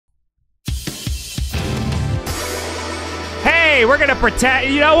Hey, we're gonna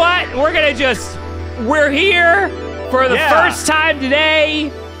pretend. You know what? We're here for the first time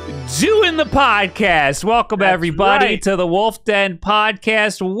today doing the podcast. Welcome everybody to the Wulff Den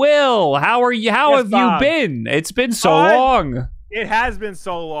podcast. Will, how are you? How have you been? It's been so long. It has been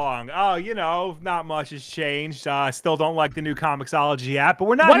so long. Oh, you know, not much has changed. I still don't like the new Comixology app, but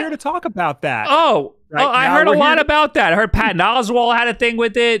we're not here to talk about that. I heard a lot about that. I heard Patton Oswalt had a thing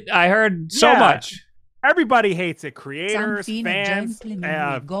with it. I heard so much. Everybody hates it. Creators, fans,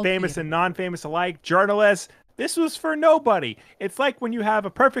 famous and non-famous alike, journalists. This was for nobody. It's like when you have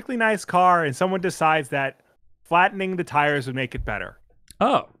a perfectly nice car and someone decides that flattening the tires would make it better.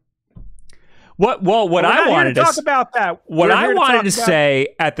 Oh. What I wanted to talk about that. What I wanted to say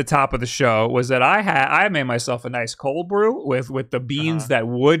at the top of the show was that I made myself a nice cold brew with the beans that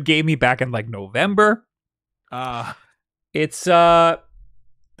Wood gave me back in like November. It's I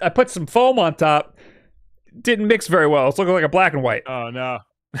put some foam on top. Didn't mix very well. It's looking like a black and white. Oh no.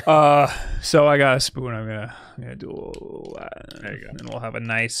 So I got a spoon. I'm gonna do a little there you go. And we'll have a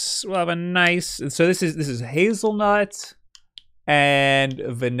nice so this is hazelnut and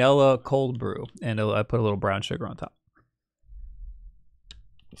vanilla cold brew, and I put a little brown sugar on top.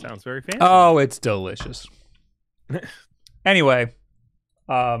 Sounds very fancy. Oh, it's delicious. Anyway,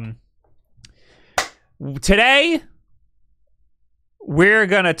 today we're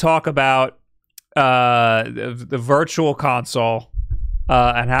gonna talk about the virtual console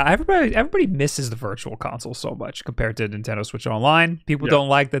and how everybody misses the virtual console so much compared to Nintendo Switch Online. People don't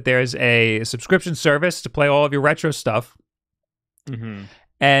like that there's a subscription service to play all of your retro stuff.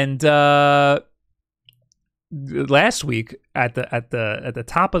 And last week at the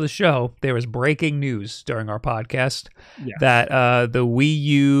top of the show, there was breaking news during our podcast that the Wii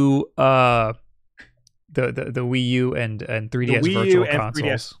U the Wii U and 3DS virtual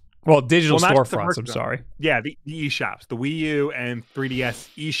consoles. Well, digital storefronts, I'm sorry. Yeah, the eShops. The Wii U and 3DS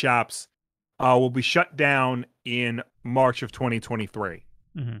eShops will be shut down in March of 2023.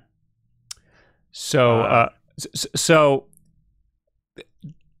 So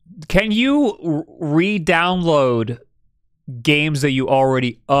can you re-download games that you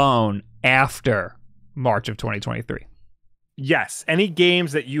already own after March of 2023? Yes. Any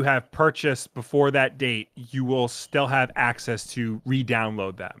games that you have purchased before that date, you will still have access to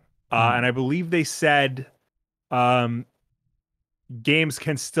re-download them. And I believe they said games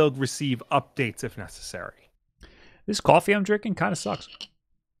can still receive updates if necessary. This coffee I'm drinking kind of sucks.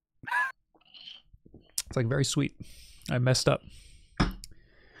 It's like very sweet. I messed up.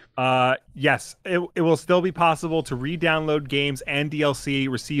 Yes, it will still be possible to re-download games and DLC,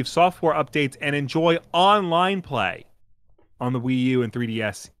 receive software updates, and enjoy online play on the Wii U and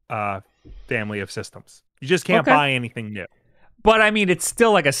 3DS family of systems. You just can't buy anything new. But I mean, it's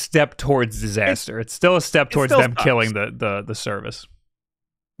still like a step towards disaster. It's still a step towards them killing the service.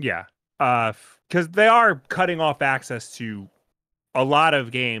 Yeah, because they are cutting off access to a lot of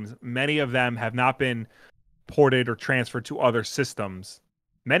games. Many of them have not been ported or transferred to other systems.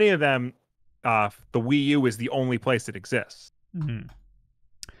 Many of them, the Wii U is the only place it exists. And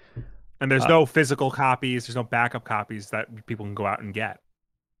there's no physical copies. There's no backup copies that people can go out and get.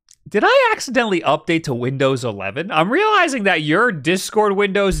 Did I accidentally update to Windows 11? I'm realizing that your Discord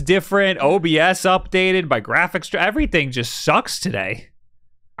window's different, OBS updated, my graphics, everything just sucks today.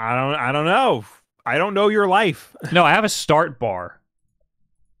 I don't know. I don't know your life. No, I have a start bar.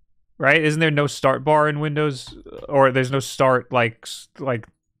 Right? Isn't there no start bar in Windows, or there's no start like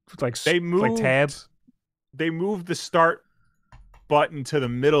tabs? They moved the start button to the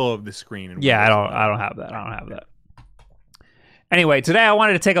middle of the screen. Yeah, I don't have that. I don't have that. Anyway, today I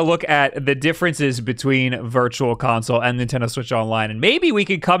wanted to take a look at the differences between Virtual Console and Nintendo Switch Online, and maybe we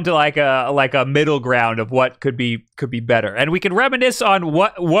could come to like a middle ground of what could be better, and we can reminisce on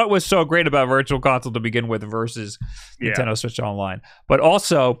what was so great about Virtual Console to begin with versus Nintendo Switch Online. But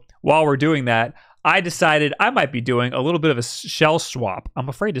also, while we're doing that, I decided I might be doing a little bit of a shell swap. I'm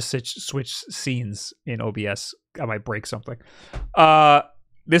afraid to switch scenes in OBS. I might break something.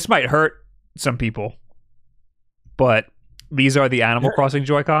 This might hurt some people, but these are the Animal Crossing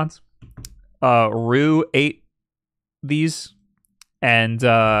Joy-Cons. Rue ate these, and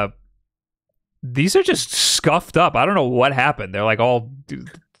these are just scuffed up. I don't know what happened. They're like all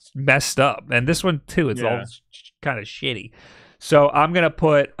messed up. And this one, too, it's all kind of shitty. So I'm going to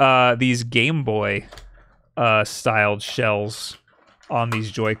put these Game Boy styled shells on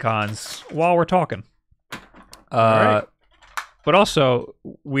these Joy-Cons while we're talking. Right. But also,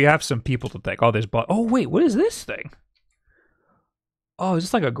 we have some people to thank. Oh, oh, wait, what is this thing? Oh, is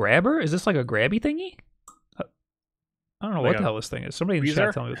this like a grabber? Is this like a grabby thingy? I don't know what the hell this thing is. Somebody in the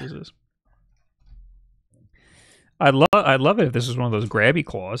chat tell me what this is. I'd love it if this was one of those grabby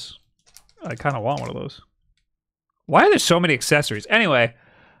claws. I kind of want one of those. Why are there so many accessories? Anyway,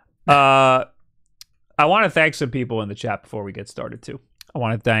 I want to thank some people in the chat before we get started too. I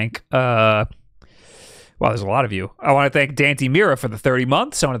want to thank well, there's a lot of you. I want to thank Dante Mira for the 30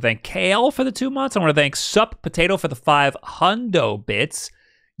 months. I want to thank Kale for the 2 months. I want to thank Sup Potato for the 5 hundo bits.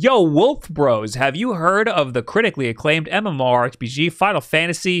 Yo, Wulff Bros, have you heard of the critically acclaimed MMORPG Final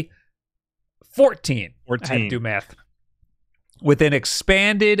Fantasy 14? I had to do math. With an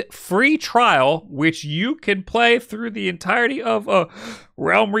expanded free trial, which you can play through the entirety of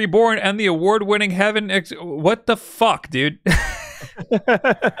Realm Reborn and the award-winning Heaven. What the fuck, dude?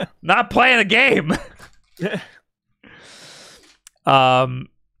 Not playing a game.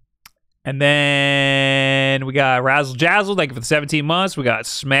 And then we got Razzle Jazzle, thank you for the 17 months. We got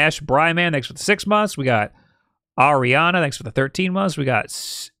Smash Bryman, thanks for the 6 months. We got Ariana, thanks for the 13 months. We got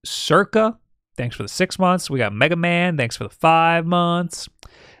Circa, thanks for the 6 months. We got Mega Man, thanks for the 5 months.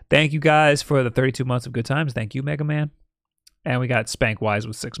 Thank you guys for the 32 months of good times. Thank you, Mega Man. And we got Spank Wise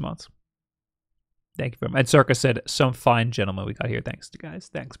with 6 months. Thank you very much. And Circa said, some fine gentlemen we got here. Thanks to guys.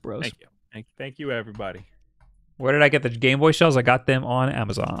 Thanks, bros. Thank you. Thank you, everybody. Where did I get the Game Boy shells? I got them on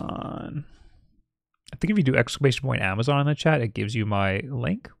Amazon. I think if you do ! Amazon in the chat, it gives you my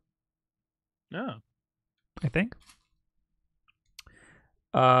link. No. I think.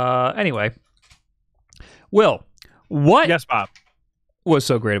 Anyway. Will, what Yes, Bob. was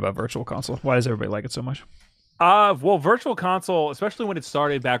so great about Virtual Console? Why does everybody like it so much? Well, Virtual Console, especially when it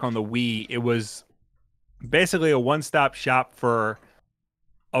started back on the Wii, it was basically a one-stop shop for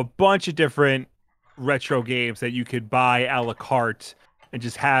a bunch of different retro games that you could buy a la carte and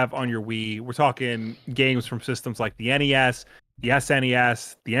just have on your Wii. We're talking games from systems like the NES, the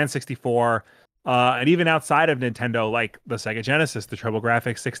SNES, the N64, and even outside of Nintendo, like the Sega Genesis, the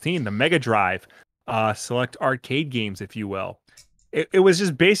TurboGrafx-16, the Mega Drive, select arcade games, if you will. It was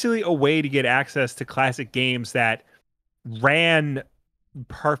just basically a way to get access to classic games that ran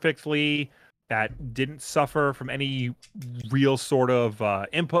perfectly, that didn't suffer from any real sort of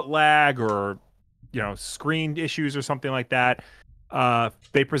input lag or screen issues or something like that.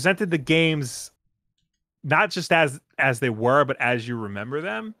 They presented the games not just as they were, but as you remember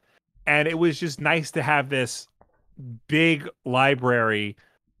them. And it was just nice to have this big library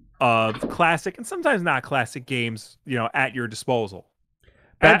of classic and sometimes not classic games, at your disposal.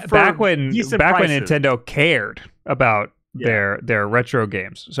 Back when Nintendo cared about their retro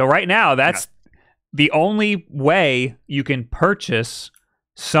games. So right now, that's the only way you can purchase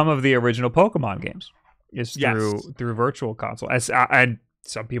some of the original Pokemon games is through Virtual Console. And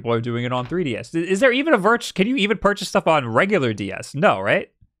some people are doing it on 3DS. Is there even can you even purchase stuff on regular DS? No,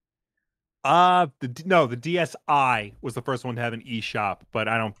 right? The DSi was the first one to have an eShop, but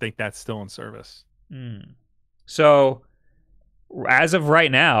I don't think that's still in service. So as of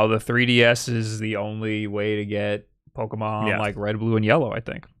right now, the 3DS is the only way to get Pokemon like Red, Blue, and Yellow, I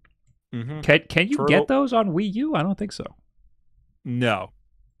think. Mm-hmm. Can you get those on Wii U? I don't think so. No.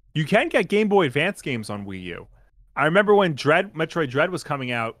 You can get Game Boy Advance games on Wii U. I remember when Metroid Dread was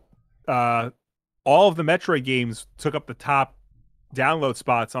coming out, all of the Metroid games took up the top download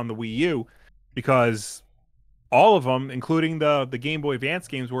spots on the Wii U because all of them, including the Game Boy Advance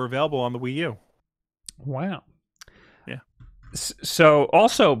games, were available on the Wii U. Wow. Yeah. So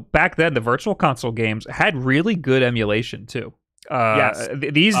also back then, the Virtual Console games had really good emulation too. Yes.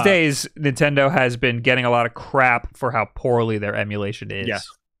 These days, Nintendo has been getting a lot of crap for how poorly their emulation is. Yes.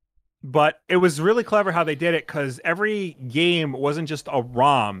 But it was really clever how they did it because every game wasn't just a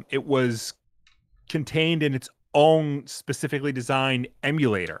ROM. It was contained in its own specifically designed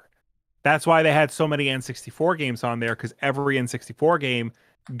emulator. That's why they had so many N64 games on there, because every N64 game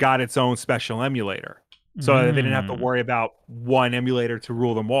got its own special emulator. So they didn't have to worry about one emulator to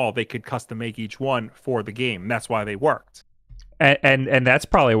rule them all. They could custom make each one for the game. That's why they worked. And that's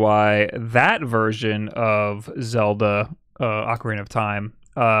probably why that version of Zelda Ocarina of Time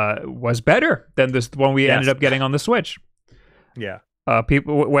was better than this one we ended up getting on the Switch. Yeah.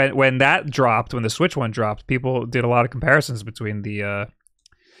 People when that dropped, when the Switch one dropped, people did a lot of comparisons between the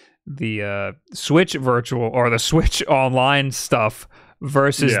Switch Virtual or the Switch Online stuff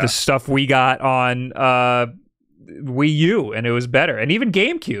versus the stuff we got on Wii U, and it was better. And even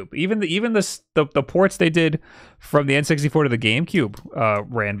GameCube, even the ports they did from the N64 to the GameCube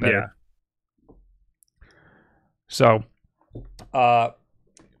ran better. Yeah. So,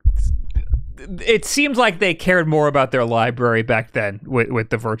 it seems like they cared more about their library back then with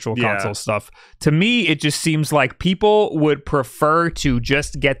the Virtual Console stuff. To me, it just seems like people would prefer to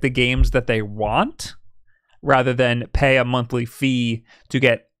just get the games that they want rather than pay a monthly fee to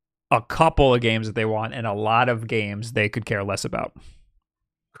get a couple of games that they want and a lot of games they could care less about.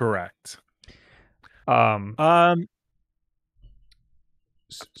 Correct. Um,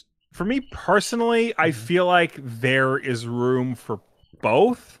 For me personally, I feel like there is room for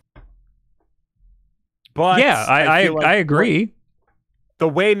both. But yeah, I feel like agree. The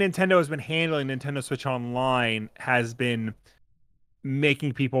way Nintendo has been handling Nintendo Switch Online has been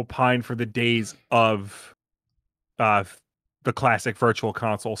making people pine for the days of the classic virtual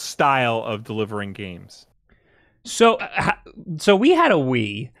console style of delivering games. So we had a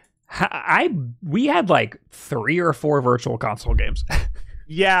Wii. We had like 3 or 4 virtual console games.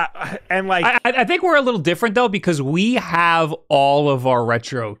 Yeah, and like I think we're a little different though because we have all of our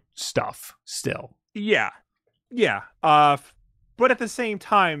retro stuff still. Yeah. But at the same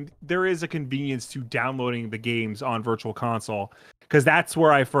time, there is a convenience to downloading the games on Virtual Console because that's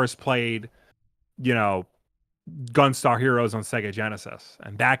where I first played, Gunstar Heroes on Sega Genesis,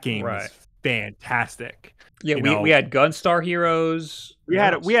 and that game is fantastic. Yeah, we had Gunstar Heroes. We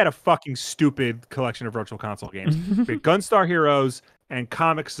had a fucking stupid collection of Virtual Console games. We had Gunstar Heroes and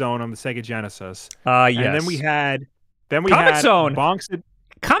Comic Zone on the Sega Genesis. Yes. And then we had Comic Zone. Bonks.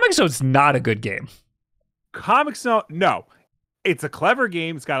 Comic Zone's not a good game. Comic Zone, no. It's a clever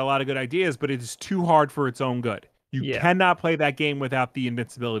game. It's got a lot of good ideas, but it is too hard for its own good. You cannot play that game without the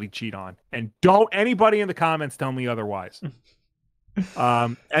invincibility cheat on. And don't anybody in the comments tell me otherwise.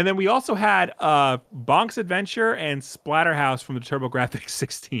 And then we also had Bonk's Adventure and Splatterhouse from the TurboGrafx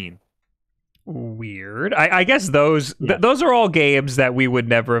 16. Weird. I guess those are all games that we would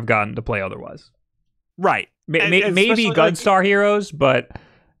never have gotten to play otherwise. Right. Maybe Gunstar Heroes, but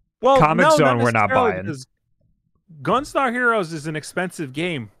Comic Zone we're not buying. Gunstar Heroes is an expensive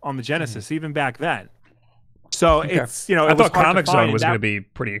game on the Genesis, even back then. So it's, I thought Comic Zone was going to be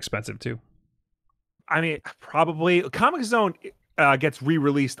pretty expensive too. I mean, probably. Comic Zone gets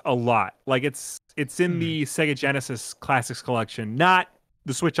re-released a lot. Like it's in the Sega Genesis Classics collection, not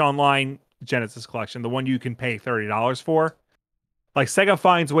the Switch Online Genesis collection, the one you can pay $30 for. Like Sega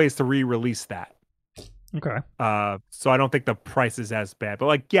finds ways to re-release that. Okay. So I don't think the price is as bad. But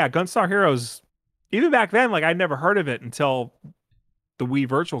like, yeah, Gunstar Heroes, even back then, like I'd never heard of it until the Wii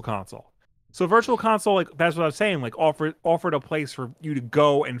Virtual Console. So Virtual Console, like that's what I was saying, like offered a place for you to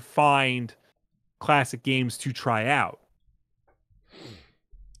go and find classic games to try out.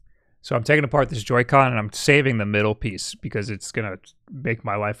 So I'm taking apart this Joy-Con and I'm saving the middle piece because it's gonna make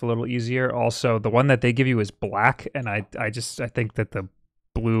my life a little easier. Also, the one that they give you is black, and I think that the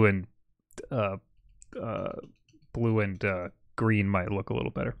blue and green might look a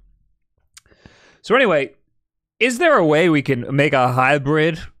little better. So anyway, is there a way we can make a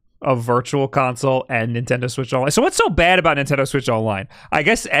hybrid of Virtual Console and Nintendo Switch Online? So what's so bad about Nintendo Switch Online? I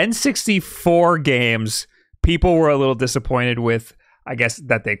guess N64 games, people were a little disappointed with, I guess,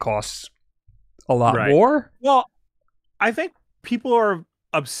 that they cost a lot more. Well, I think people are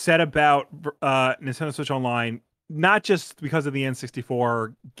upset about Nintendo Switch Online, not just because of the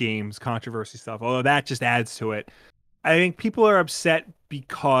N64 games controversy stuff, although that just adds to it. I think people are upset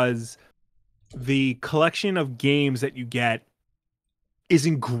because the collection of games that you get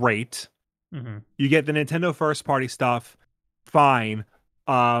isn't great. Mm-hmm. You get the Nintendo first party stuff, fine.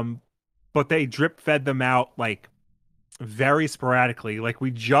 But they drip fed them out like very sporadically. Like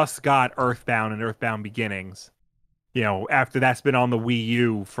we just got Earthbound and Earthbound Beginnings, after that's been on the Wii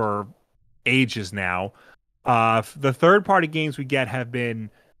U for ages now. The third party games we get have been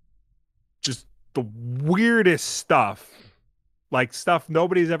just the weirdest stuff. Like stuff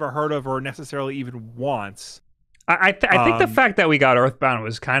nobody's ever heard of or necessarily even wants. I think the fact that we got Earthbound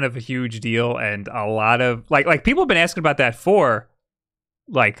was kind of a huge deal, and a lot of like people have been asking about that for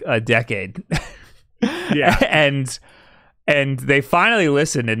like a decade. Yeah, and they finally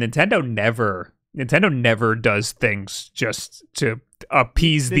listened, and Nintendo never does things just to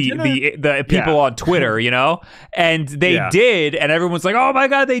appease the people on Twitter, and they did, and everyone's like, oh my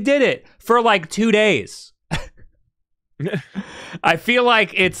god, they did it for like 2 days. I feel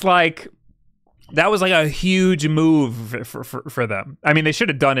like it's like that was like a huge move for them. I mean, they should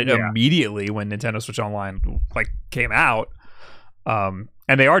have done it immediately when Nintendo Switch Online like came out. And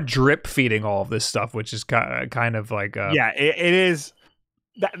they are drip feeding all of this stuff, which is kind of like it is.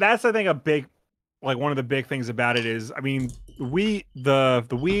 That's I think a big, like one of the big things about it is, I mean, the Wii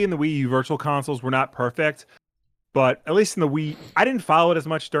and the Wii U Virtual Consoles were not perfect, but at least in the Wii, I didn't follow it as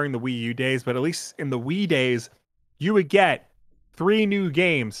much during the Wii U days, but at least in the Wii days, you would get 3 new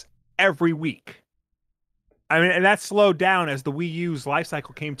games every week. I mean, and that slowed down as the Wii U's life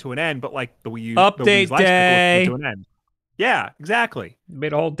cycle came to an end, but like the Wii U update the Wii's life day cycle came to an end. Yeah, exactly.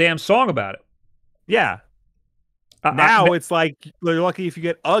 Made a whole damn song about it. Yeah. Now it's like you're lucky if you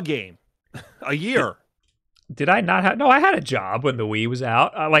get a game a year. Did I not have? No, I had a job when the Wii was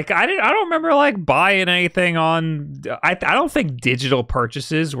out. I don't remember like buying anything on. I don't think digital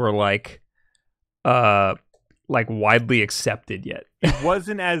purchases were like widely accepted yet. It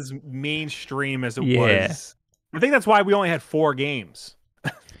wasn't as mainstream as it was. I think that's why we only had 4 games.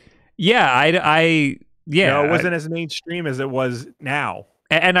 Yeah, it wasn't as mainstream as it was now.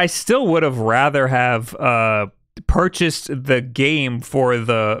 And I still would have rather have purchased the game for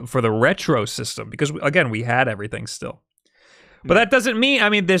the retro system, because again, we had everything still. But that doesn't mean, I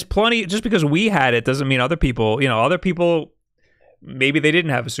mean, there's plenty, just because we had it doesn't mean other people, maybe they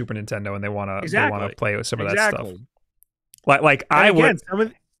didn't have a Super Nintendo and they want to play with some of that stuff.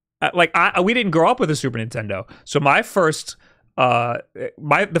 We didn't grow up with a Super Nintendo. So my first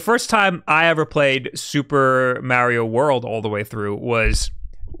the first time I ever played Super Mario World all the way through was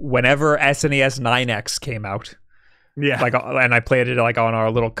whenever SNES 9X came out. Yeah. And I played it like on our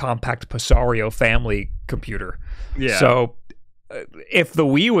little compact Pasario family computer. Yeah. So if the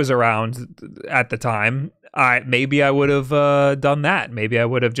Wii was around at the time, maybe I would have done that. Maybe I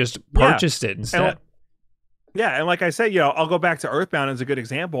would have just purchased it instead. And like I said, I'll go back to Earthbound as a good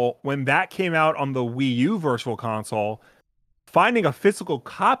example. When that came out on the Wii U Virtual Console, finding a physical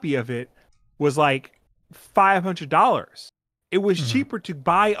copy of it was like $500. It was cheaper to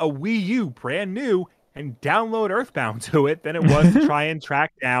buy a Wii U brand new and download Earthbound to it than it was to try and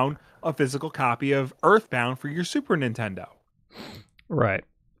track down a physical copy of Earthbound for your Super Nintendo. Right.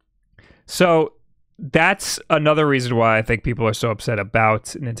 So that's another reason why I think people are so upset about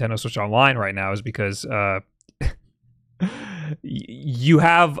Nintendo Switch Online right now, is because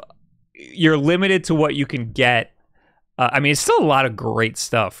you're limited to what you can get. I mean, it's still a lot of great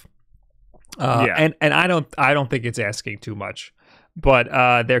stuff. And I don't think it's asking too much,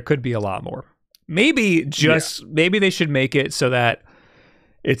 but there could be a lot more. Maybe they should make it so that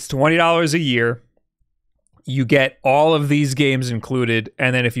it's $20 a year. You get all of these games included,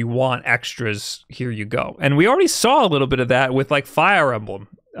 and then if you want extras, here you go. And we already saw a little bit of that with like Fire Emblem.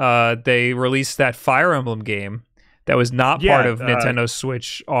 They released that Fire Emblem game that was not part of Nintendo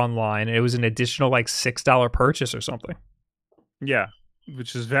Switch Online. It was an additional like $6 purchase or something. Yeah,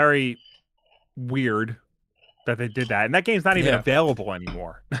 which is very weird that they did that. And that game's not even available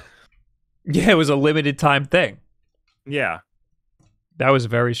anymore. Yeah, it was a limited time thing. Yeah. That was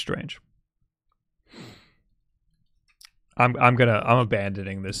very strange. I'm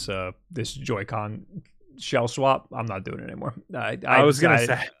abandoning this Joy-Con shell swap. I'm not doing it anymore. I was gonna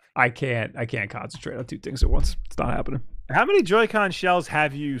say I can't concentrate on 2 things at once. It's not happening. How many Joy-Con shells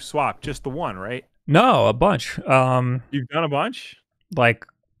have you swapped? Just the one, right? No, a bunch. You've done a bunch?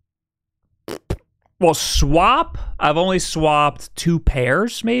 Swap. I've only swapped 2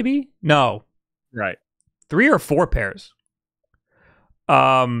 pairs, maybe. No, right, 3 or 4 pairs.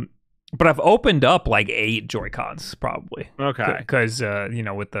 But I've opened up like 8 Joy-Cons probably. Okay, because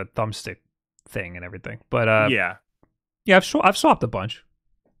with the thumbstick thing and everything. But I've swapped a bunch.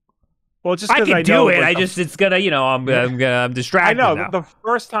 Well, just I can do it. It's gonna, I'm distracted. I know. Now. The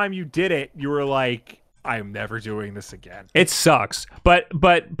first time you did it, you were like, I'm never doing this again. It sucks. But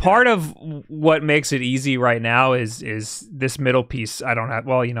part of what makes it easy right now is this middle piece. I don't have.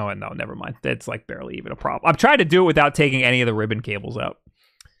 Well, you know what? No, never mind. It's like barely even a problem. I'm trying to do it without taking any of the ribbon cables out.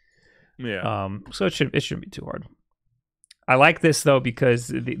 Yeah. So it shouldn't be too hard. I like this though because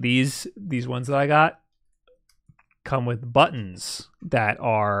these ones that I got come with buttons that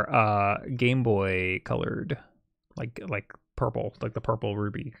are Game Boy colored, like purple, like the purple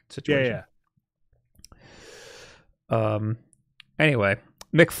ruby situation. Yeah. Anyway,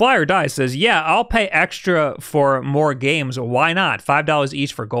 McFlyerDie says, "Yeah, I'll pay extra for more games. Why not? $5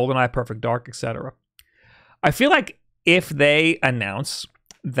 each for GoldenEye, Perfect Dark, etc." I feel like if they announce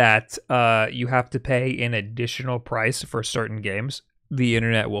that you have to pay an additional price for certain games, the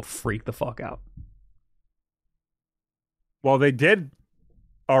internet will freak the fuck out. Well, they did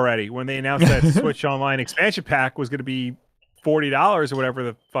already when they announced that Switch Online expansion pack was going to be $40 or whatever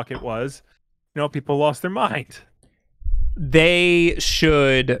the fuck it was. People lost their mind. They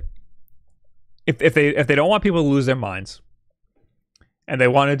should, if they don't want people to lose their minds, and they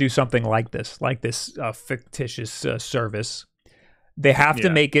want to do something like this fictitious service, they have to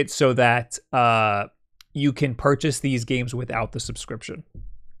make it so that you can purchase these games without the subscription.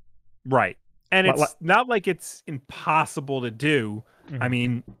 Right. And it's not like it's impossible to do. Mm-hmm. I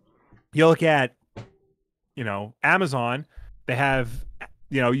mean, you look at, Amazon, they have,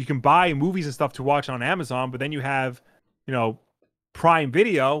 you can buy movies and stuff to watch on Amazon, but then you have, Prime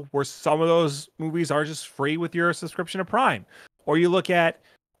Video, where some of those movies are just free with your subscription to Prime. Or you look at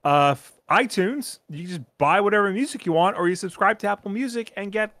iTunes, you just buy whatever music you want, or you subscribe to Apple Music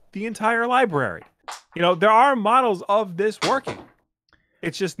and get the entire library. You know, there are models of this working.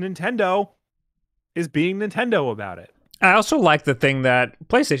 It's just Nintendo is being Nintendo about it. I also like the thing that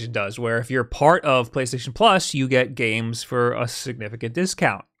PlayStation does, where if you're part of PlayStation Plus, you get games for a significant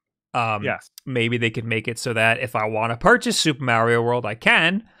discount. Yes. Maybe they could make it so that if I want to purchase Super Mario World, I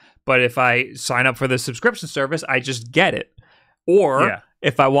can. But if I sign up for the subscription service, I just get it. Or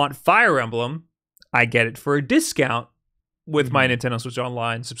if I want Fire Emblem, I get it for a discount with my Nintendo Switch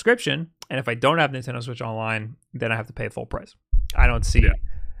Online subscription. And if I don't have Nintendo Switch Online, then I have to pay full price. I don't see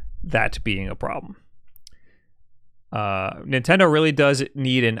that being a problem. Nintendo really does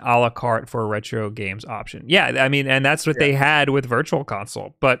need an a la carte for a retro games option. Yeah, I mean, and that's what they had with Virtual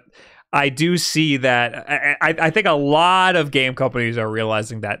Console. But I do see that. I think a lot of game companies are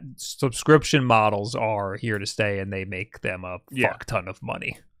realizing that subscription models are here to stay, and they make them a fuck ton of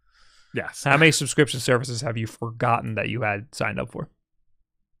money. Yes. How many subscription services have you forgotten that you had signed up for?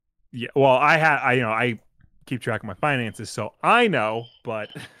 Yeah. Well, I keep track of my finances, so I know, but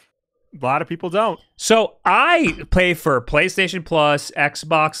a lot of people don't. So I pay for PlayStation Plus,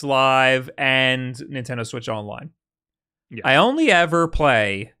 Xbox Live, and Nintendo Switch Online. Yeah. I only ever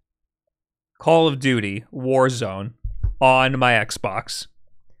play Call of Duty Warzone on my Xbox.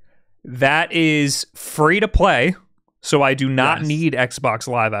 That is free to play, so I do not need Xbox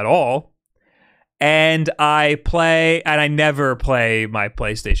Live at all. And I never play my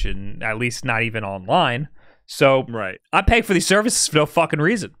PlayStation, at least not even online. So I pay for these services for no fucking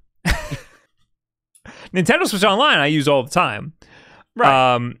reason. Nintendo Switch Online I use all the time.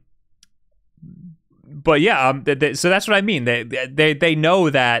 Right. But yeah, so that's what I mean. They know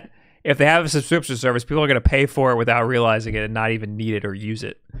that if they have a subscription service, people are going to pay for it without realizing it and not even need it or use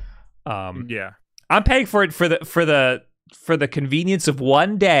it. I'm paying for it for the convenience of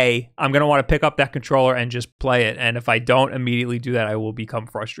one day. I'm going to want to pick up that controller and just play it. And if I don't immediately do that, I will become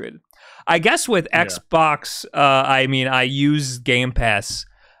frustrated. I guess with Xbox, I mean, I use Game Pass,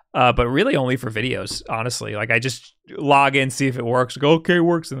 but really only for videos, honestly. Like I just log in, see if it works, go, okay, it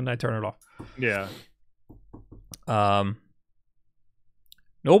works, and then I turn it off. Yeah.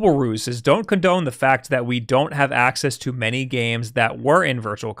 Noble Ruse says, don't condone the fact that we don't have access to many games that were in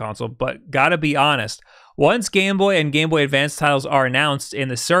Virtual Console, but gotta be honest, once Game Boy and Game Boy Advance titles are announced in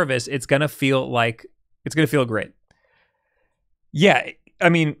the service, it's gonna feel great. Yeah, I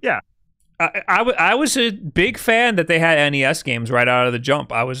mean, I was a big fan that they had NES games right out of the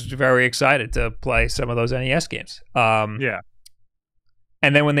jump. I was very excited to play some of those NES games.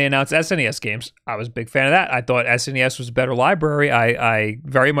 And then when they announced SNES games, I was a big fan of that. I thought SNES was a better library. I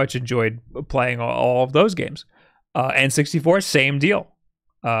very much enjoyed playing all of those games. N64, same deal.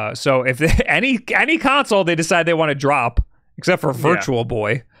 So if any console they decide they want to drop, except for Virtual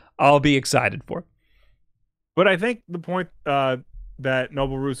Boy, I'll be excited for. But I think the point that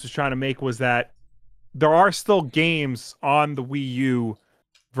Noble Roots was trying to make was that there are still games on the Wii U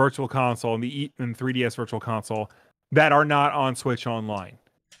Virtual Console and the 3DS Virtual Console that are not on Switch Online.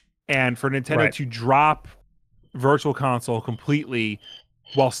 And for Nintendo to drop Virtual Console completely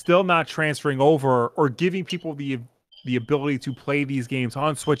while still not transferring over or giving people the ability to play these games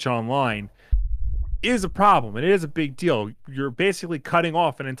on Switch Online is a problem. And it is a big deal. You're basically cutting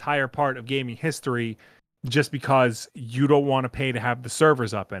off an entire part of gaming history just because you don't want to pay to have the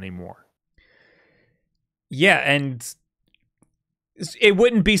servers up anymore. Yeah, and it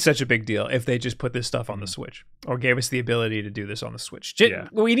wouldn't be such a big deal if they just put this stuff on the Switch or gave us the ability to do this on the Switch.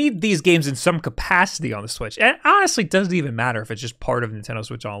 We need these games in some capacity on the Switch. And honestly, it doesn't even matter if it's just part of Nintendo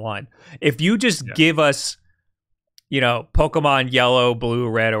Switch Online. If you just give us, Pokemon Yellow, Blue,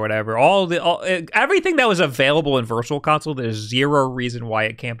 Red, or whatever, everything that was available in Virtual Console, there's zero reason why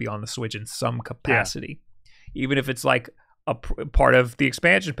it can't be on the Switch in some capacity. Even if it's like a part of the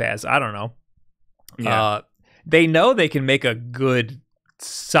expansion pass. I don't know. They know they can make a good,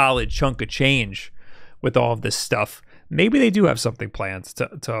 solid chunk of change with all of this stuff. Maybe they do have something planned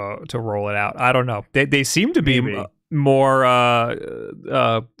to roll it out. I don't know. They seem to be more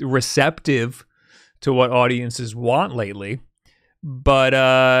receptive to what audiences want lately, but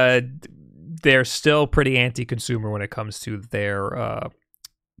they're still pretty anti-consumer when it comes to their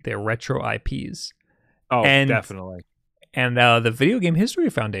retro IPs. Oh, definitely. And the Video Game History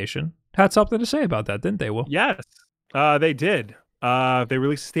Foundation had something to say about that, didn't they, Will? Yes, they did. They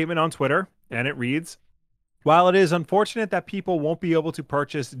released a statement on Twitter, and it reads, while it is unfortunate that people won't be able to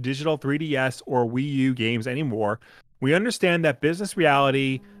purchase digital 3DS or Wii U games anymore, we understand that business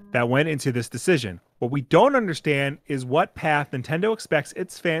reality that went into this decision. What we don't understand is what path Nintendo expects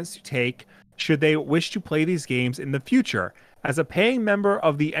its fans to take should they wish to play these games in the future. As a paying member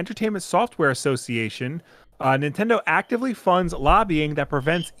of the Entertainment Software Association, Nintendo actively funds lobbying that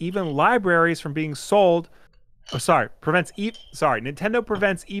prevents even libraries from being sold. Nintendo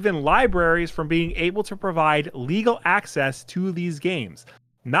prevents even libraries from being able to provide legal access to these games.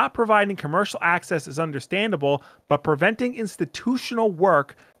 Not providing commercial access is understandable, but preventing institutional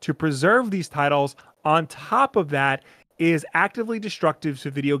work to preserve these titles on top of that is actively destructive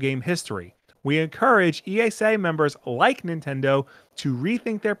to video game history. We encourage ESA members like Nintendo to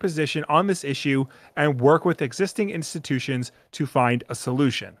rethink their position on this issue and work with existing institutions to find a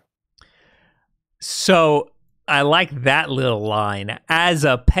solution. So I like that little line. As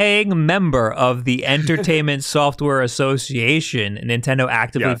a paying member of the Entertainment Software Association, Nintendo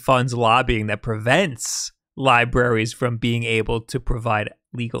actively funds lobbying that prevents libraries from being able to provide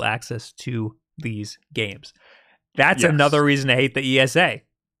legal access to these games. That's another reason to hate the ESA.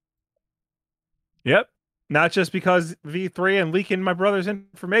 Yep. Not just because V3 and leaking my brother's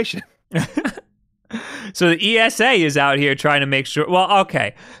information. So the ESA is out here trying to make sure. Well,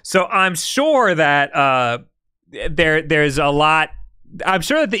 okay. So I'm sure that there's a lot. I'm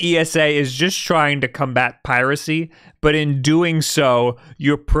sure that the ESA is just trying to combat piracy, but in doing so,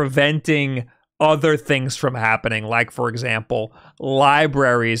 you're preventing other things from happening. Like, for example,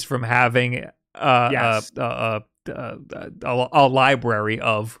 libraries from having a library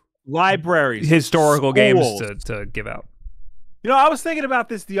of libraries, historical schools. games to give out. You know, I was thinking about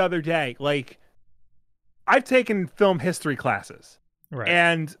this the other day. Like, I've taken film history classes, right?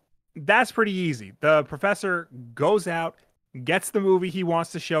 And that's pretty easy. The professor goes out, gets the movie he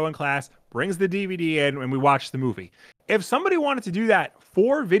wants to show in class, brings the DVD in, and we watch the movie. If somebody wanted to do that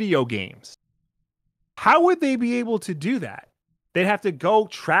for video games, how would they be able to do that? They'd have to go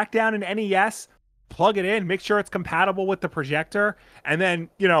track down an NES, plug it in, make sure it's compatible with the projector, and then,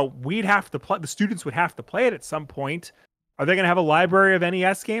 you know, we'd have to play. The students would have to play it at some point. Are they going to have a library of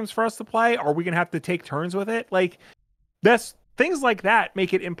NES games for us to play? Or are we going to have to take turns with it? Like, that's things like that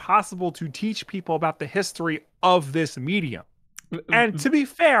make it impossible to teach people about the history of this medium. And to be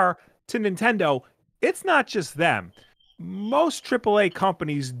fair to Nintendo, it's not just them. Most AAA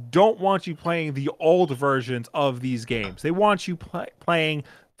companies don't want you playing the old versions of these games. They want you playing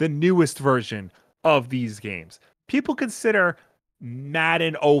the newest version of these games. People consider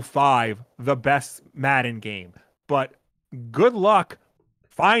Madden 05 the best Madden game, but good luck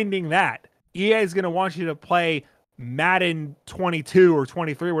finding that. EA is going to want you to play Madden 22 or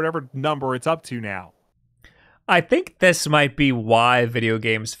 23, whatever number it's up to now. I think this might be why video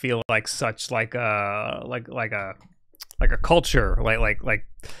games feel like such like a culture, like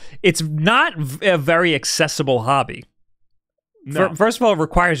it's not a very accessible hobby. No. First of all, it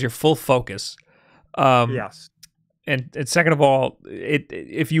requires your full focus. Yes. And second of all,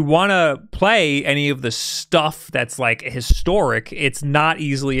 if you want to play any of the stuff that's like historic, it's not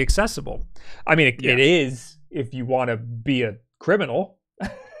easily accessible. I mean, it is if you want to be a criminal.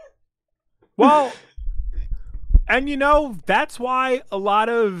 Well, and you know, that's why a lot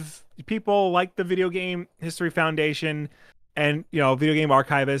of people like the Video Game History Foundation and, you know, Video Game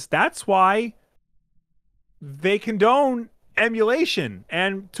Archivists, that's why they condone emulation,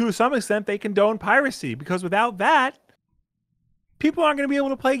 and to some extent they condone piracy, because without that, people aren't going to be able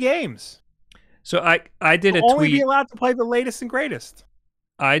to play games. So I did a tweet. Only be allowed to play the latest and greatest.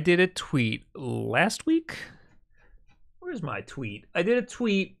 I did a tweet last week. Where's my tweet? I did a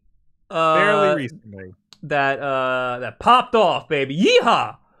tweet fairly recently that popped off, baby.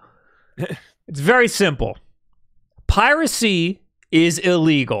 Yeehaw! It's very simple. Piracy is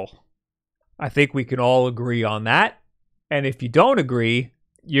illegal. I think we can all agree on that. And if you don't agree,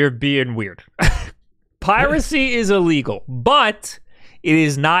 you're being weird. Piracy is illegal, but it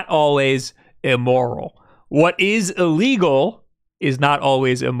is not always immoral. What is illegal is not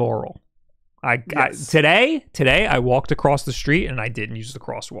always immoral. Today I walked across the street and I didn't use the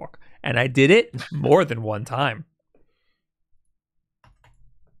crosswalk, and I did it more than one time.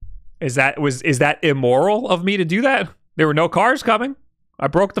 Is that immoral of me to do that? There were no cars coming. I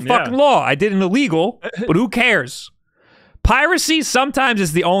broke the fucking law. I did an illegal, but who cares? Piracy sometimes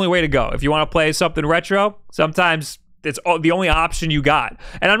is the only way to go. If you want to play something retro, sometimes it's the only option you got.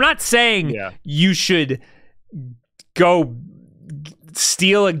 And I'm not saying you should go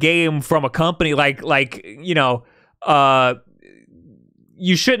steal a game from a company like you know,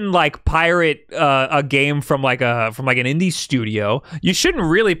 you shouldn't like pirate a game from like an indie studio. You shouldn't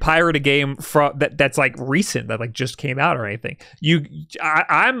really pirate a game from that's like recent, that like just came out or anything.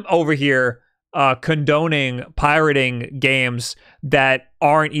 I'm over here condoning pirating games that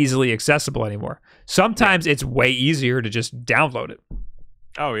aren't easily accessible anymore. Sometimes it's way easier to just download it.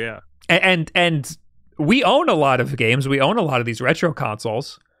 Oh yeah. And we own a lot of games. We own a lot of these retro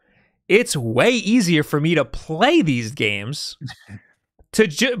consoles. It's way easier for me to play these games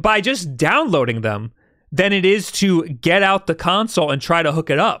by just downloading them than it is to get out the console and try to hook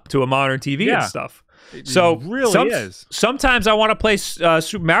it up to a modern TV and stuff. So sometimes I want to play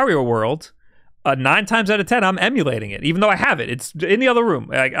Super Mario World. 9 times out of 10, I'm emulating it, even though I have it. It's in the other room.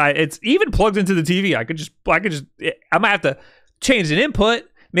 It's even plugged into the TV. I might have to change an input,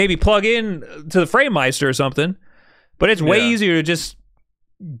 maybe plug in to the FrameMeister or something. But it's way easier to just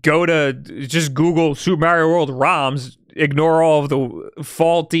Google Super Mario World ROMs, ignore all of the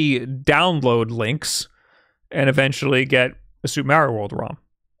faulty download links, and eventually get a Super Mario World ROM.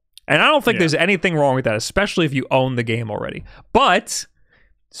 And I don't think there's anything wrong with that, especially if you own the game already. But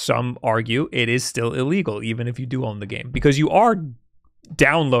some argue it is still illegal, even if you do own the game, because you are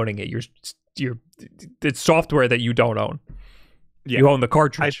downloading it. It's software that you don't own. Yeah. You own the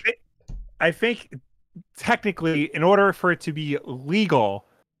cartridge. I think technically, in order for it to be legal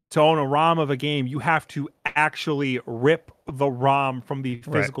to own a ROM of a game, you have to actually rip the ROM from the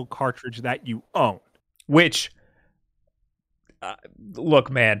physical cartridge that you own. Which,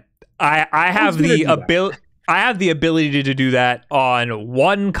 look, man, I have the ability. I have the ability to do that on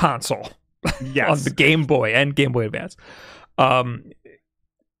one console, on the Game Boy and Game Boy Advance. Up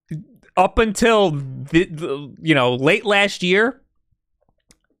until late last year,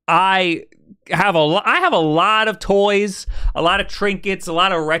 I have a lot of toys, a lot of trinkets, a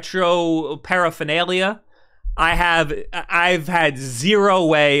lot of retro paraphernalia. I've had zero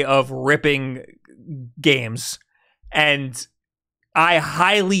way of ripping games, and I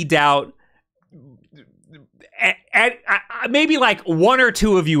highly doubt. Maybe like 1 or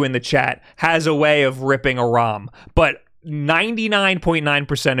 2 of you in the chat has a way of ripping a ROM, but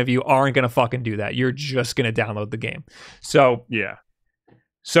 99.9% of you aren't going to fucking do that. You're just going to download the game. So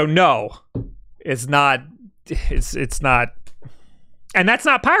no, it's not. It's not, and that's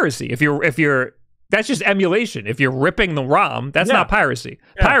not piracy. If you're that's just emulation. If you're ripping the ROM, that's not piracy.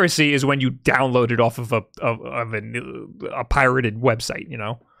 Yeah. Piracy is when you download it off of a pirated website.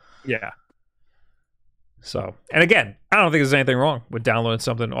 Yeah. So, and again, I don't think there's anything wrong with downloading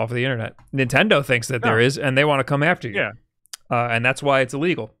something off of the internet. Nintendo thinks that there is, and they want to come after you. Yeah. And that's why it's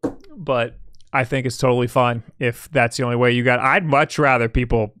illegal. But I think it's totally fine if that's the only way you got. I'd much rather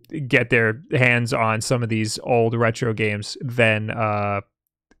people get their hands on some of these old retro games than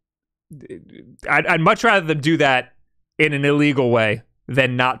I'd much rather them do that in an illegal way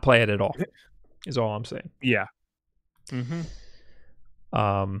than not play it at all. Is all I'm saying. Yeah.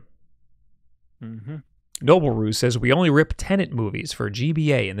 Noble Ruse says we only rip Tenet movies for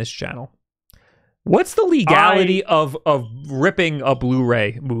GBA in this channel. What's the legality of ripping a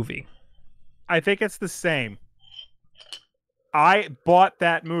Blu-ray movie? I think it's the same. I bought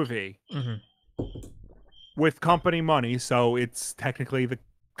that movie with company money, so it's technically the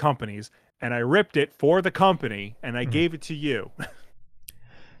company's, and I ripped it for the company, and I gave it to you.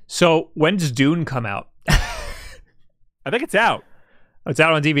 So when does Dune come out? I think it's out. It's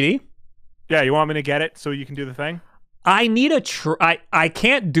out on DVD? Yeah, you want me to get it so you can do the thing? I need I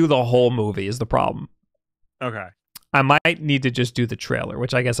can't do the whole movie is the problem. Okay. I might need to just do the trailer,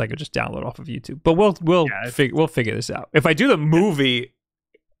 which I guess I could just download off of YouTube. But we'll figure this out. If I do the movie,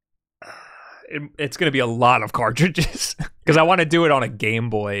 it's going to be a lot of cartridges because I want to do it on a Game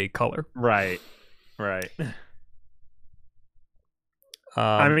Boy Color. Right. I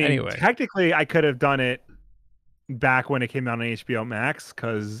mean, anyway, technically, I could have done it back when it came out on HBO Max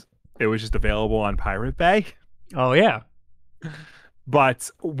because it was just available on Pirate Bay. Oh, yeah. But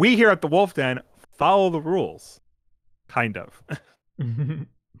we here at the Wulff Den follow the rules. Kind of.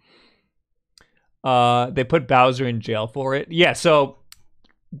 They put Bowser in jail for it. Yeah, so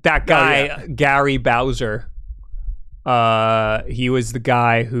that guy, Gary Bowser, he was the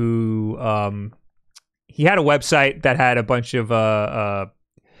guy who he had a website that had a bunch of so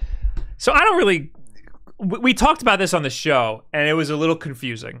I don't really we talked about this on the show and it was a little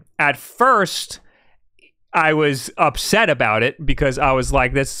confusing. At first I was upset about it because I was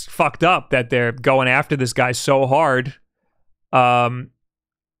like, that's fucked up that they're going after this guy so hard. I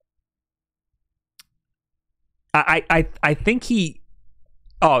think he,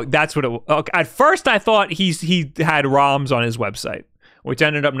 oh, that's what it was. Okay. At first I thought he had ROMs on his website, which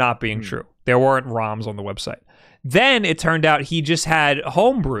ended up not being true. There weren't ROMs on the website. Then it turned out he just had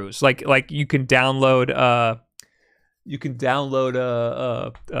homebrews. Like you can download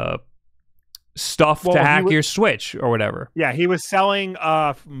stuff to hack your Switch or whatever. Yeah, he was selling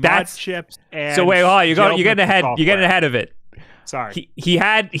mod chips and so wait, you're getting ahead of it. Sorry. He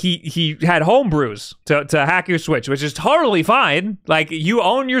had homebrews to hack your Switch, which is totally fine. Like, you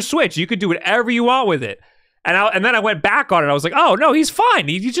own your Switch, you could do whatever you want with it. And then I went back on it. I was like, oh no, he's fine.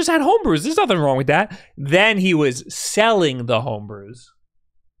 He just had homebrews. There's nothing wrong with that. Then he was selling the homebrews,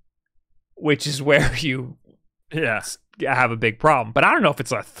 which is where you have a big problem. But I don't know if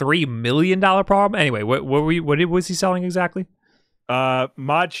it's a $3 million problem. Anyway, what was he selling exactly?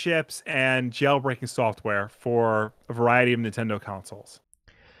 Mod chips and jailbreaking software for a variety of Nintendo consoles.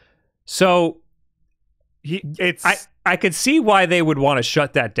 So I could see why they would want to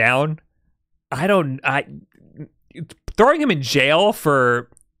shut that down. Throwing him in jail for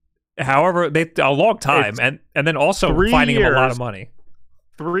however a long time, and then also finding him a lot of money.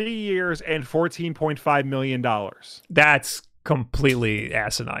 3 years and $14.5 million. That's completely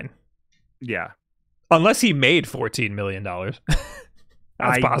asinine. Yeah. Unless he made $14 million.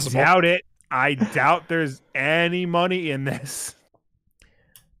 That's possible. I doubt there's any money in this.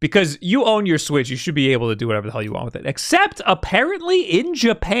 Because you own your Switch, you should be able to do whatever the hell you want with it. Except, apparently, in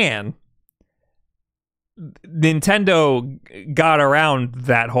Japan, Nintendo got around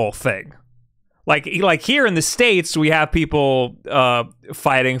that whole thing. Like here in the States, we have people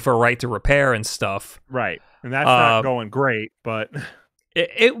fighting for right to repair and stuff. Right. And that's not going great, but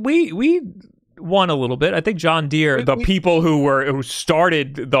we won a little bit. I think John Deere, the people who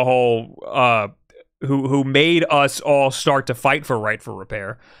started the whole who made us all start to fight for right for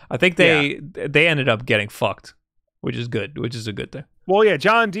repair. I think they ended up getting fucked, which is good, which is a good thing. Well, yeah,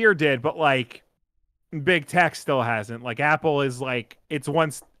 John Deere did, but like big tech still hasn't. Like Apple is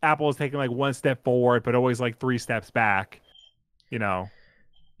taking like one step forward, but always like 3 steps back. You know.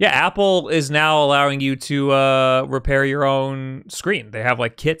 Yeah, Apple is now allowing you to repair your own screen. They have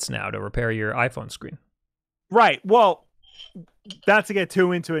like kits now to repair your iPhone screen. Right. Well, not to get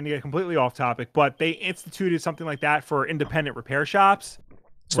too into it and get completely off topic, but they instituted something like that for independent repair shops.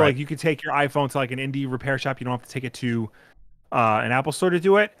 So like you could take your iPhone to like an indie repair shop. You don't have to take it to an Apple store to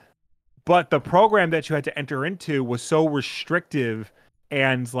do it. But the program that you had to enter into was so restrictive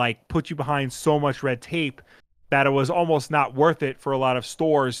and like put you behind so much red tape that it was almost not worth it for a lot of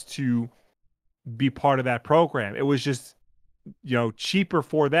stores to be part of that program. It was just, cheaper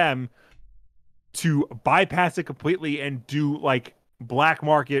for them to bypass it completely and do like black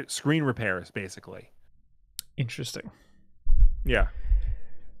market screen repairs, basically. Interesting. Yeah.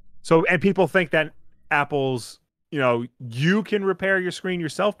 So, and people think that Apple's, you can repair your screen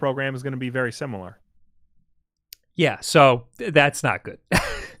yourself program is going to be very similar. Yeah, so that's not good.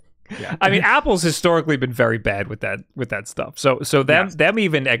 Yeah. I mean, Apple's historically been very bad with that stuff. So them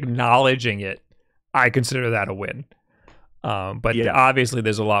even acknowledging it, I consider that a win. But obviously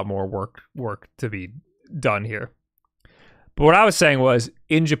there's a lot more work to be done here. But what I was saying was,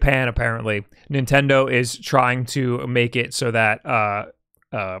 in Japan, apparently, Nintendo is trying to make it so that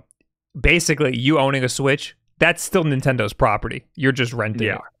basically you owning a Switch, that's still Nintendo's property. You're just renting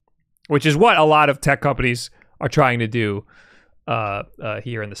it. Which is what a lot of tech companies are trying to do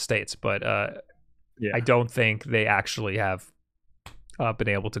here in the States. But I don't think they actually have been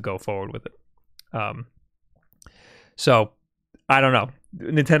able to go forward with it. So, I don't know.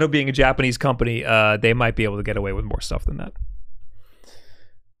 Nintendo being a Japanese company, they might be able to get away with more stuff than that.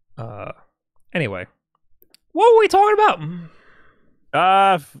 Anyway, what were we talking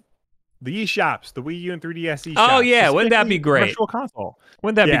about? The eShops, the Wii U and 3DS eShops. Oh, yeah. Wouldn't that be great? Virtual console.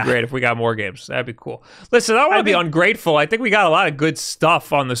 Wouldn't that be great if we got more games? That'd be cool. Listen, I don't want to be ungrateful. I think we got a lot of good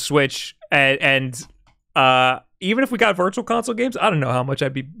stuff on the Switch. And even if we got virtual console games, I don't know how much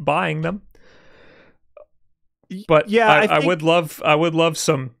I'd be buying them. But yeah, I would love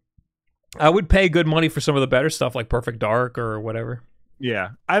some. I would pay good money for some of the better stuff like Perfect Dark or whatever. Yeah,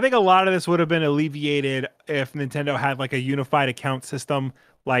 I think a lot of this would have been alleviated if Nintendo had like a unified account system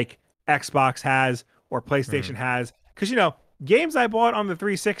like Xbox has or PlayStation has. Because, games I bought on the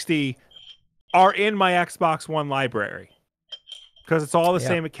 360 are in my Xbox One library. Because it's all the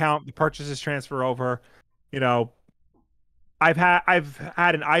same account. The purchases transfer over. I've had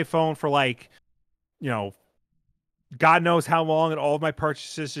an iPhone for like, God knows how long, and all of my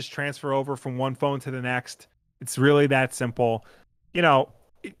purchases just transfer over from one phone to the next. It's really that simple.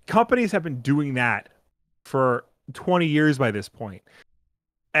 Companies have been doing that for 20 years by this point.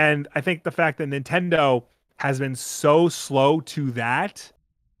 And I think the fact that Nintendo has been so slow to that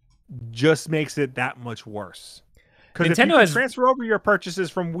just makes it that much worse. Because if you has transfer over your purchases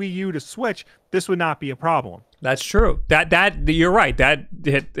from Wii U to Switch, this would not be a problem. That's true. That you're right.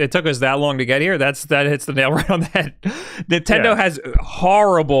 It took us that long to get here. That hits the nail right on the head. Nintendo has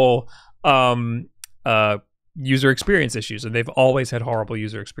horrible user experience issues, and they've always had horrible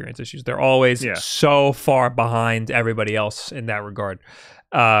user experience issues. They're always so far behind everybody else in that regard.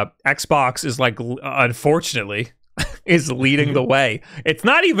 Xbox is like, unfortunately, is leading the way. It's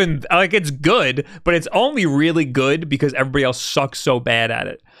not even like it's good, but it's only really good because everybody else sucks so bad at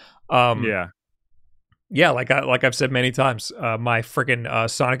it. Yeah, like I've said many times, my freaking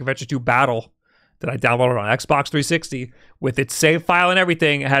Sonic Adventure 2 Battle that I downloaded on Xbox 360 with its save file and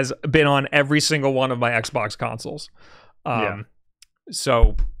everything has been on every single one of my Xbox consoles.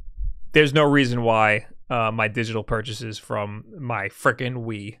 So there's no reason why my digital purchases from my freaking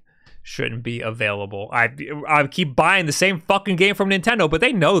Wii shouldn't be available. I keep buying the same fucking game from Nintendo, but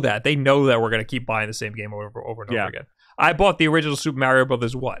they know that. They know that we're going to keep buying the same game over and over again. I bought the original Super Mario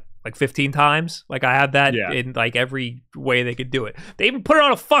Brothers, like 15 times? Like, I had that in, like, every way they could do it. They even put it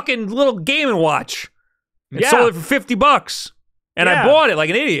on a fucking little Game & Watch and sold it for $50. And I bought it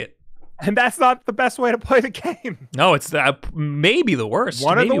like an idiot. And that's not the best way to play the game. No, it's maybe the worst.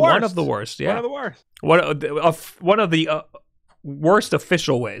 One of the worst, yeah. One of the worst. One of the worst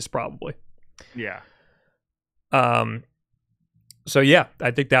official ways, probably. Yeah. So, yeah, I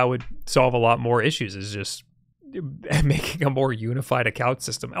think that would solve a lot more issues, is just making a more unified account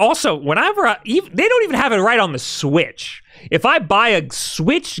system. Also, whenever they don't even have it right on the Switch. If I buy a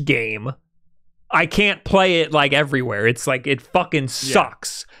Switch game, I can't play it like everywhere. It's like it fucking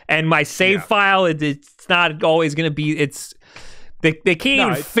sucks. And my save file, it's not always going to be. They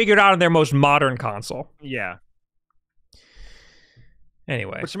can't even figure it out on their most modern console. Yeah.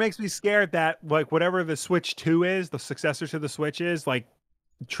 Anyway, which makes me scared that like whatever the Switch 2 is, the successor to the Switch is, like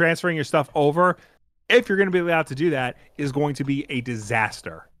transferring your stuff over, if you're going to be allowed to do that, is going to be a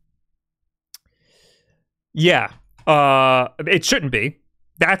disaster. Yeah. It shouldn't be.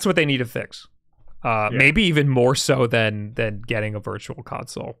 That's what they need to fix. Maybe even more so than getting a virtual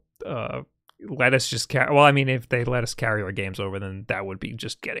console. Let us just carry. Well, I mean, if they let us carry our games over, then that would be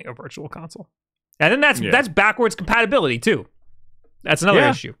just getting a virtual console. And then that's backwards compatibility too. That's another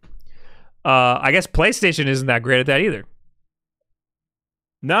issue. I guess PlayStation isn't that great at that either.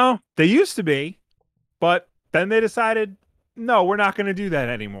 No, they used to be, but then they decided, no, we're not going to do that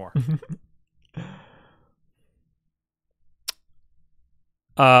anymore.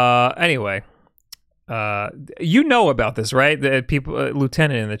 Anyway, you know about this, right? The people,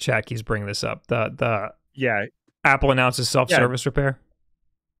 Lieutenant in the chat keeps bringing this up. The Apple announces self-service repair.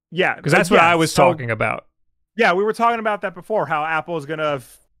 Yeah, because that's what I was talking about. Yeah, we were talking about that before. How Apple is gonna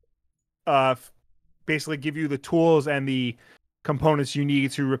basically give you the tools and the components you need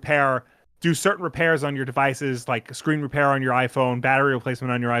to do certain repairs on your devices, like screen repair on your iPhone, battery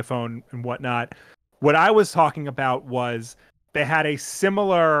replacement on your iPhone, and whatnot. What I was talking about was they had a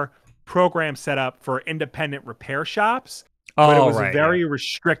similar program set up for independent repair shops, but it was very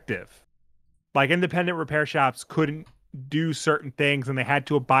restrictive. Like, independent repair shops couldn't do certain things, and they had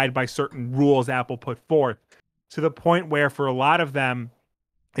to abide by certain rules Apple put forth, to the point where for a lot of them,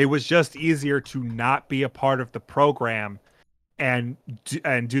 it was just easier to not be a part of the program and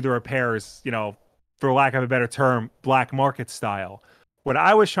do the repairs, you know, for lack of a better term, black market style. What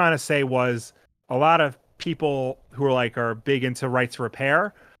I was trying to say was a lot of people who are big into right to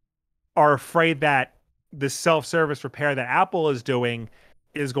repair are afraid that the self-service repair that Apple is doing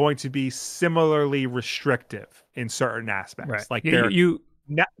is going to be similarly restrictive in certain aspects. Right. Like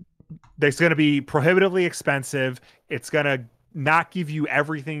it's going to be prohibitively expensive. It's going to not give you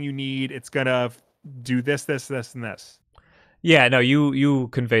everything you need. It's going to do this, this, this, and this. Yeah, no, you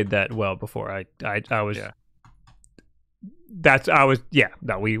conveyed that well before. I was. Yeah.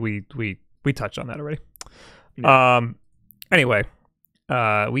 No, we touched on that already. Yeah. Anyway,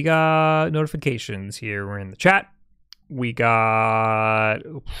 we got notifications here. We're in the chat. We got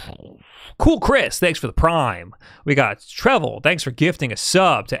Cool Chris, thanks for the Prime. We got Trevel, thanks for gifting a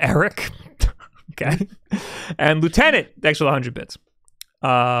sub to Eric. Okay. And Lieutenant, thanks for the 100 bits.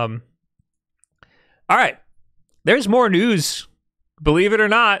 All right. There's more news. Believe it or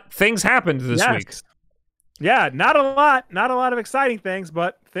not, things happened this week. Yeah, not a lot of exciting things,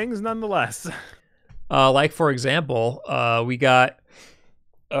 but things nonetheless. Like, for example, we got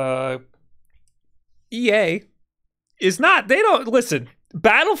EA listen,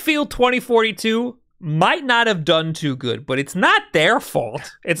 Battlefield 2042 might not have done too good, but it's not their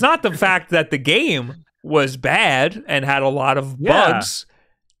fault. It's not the fact that the game was bad and had a lot of bugs.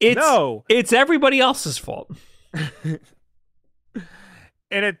 It's everybody else's fault.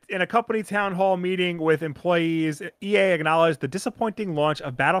 In a company town hall meeting with employees, EA acknowledged the disappointing launch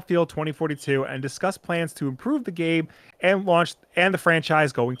of Battlefield 2042 and discussed plans to improve the game and the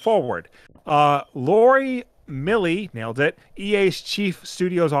franchise going forward. Lori Milley, nailed it, EA's chief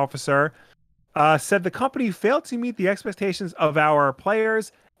studios officer, said the company failed to meet the expectations of our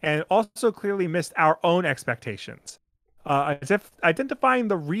players and also clearly missed our own expectations. Identifying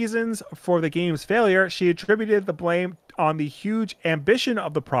the reasons for the game's failure, she attributed the blame on the huge ambition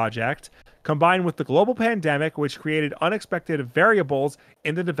of the project, combined with the global pandemic, which created unexpected variables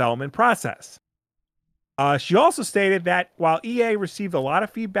in the development process. She also stated that while EA received a lot of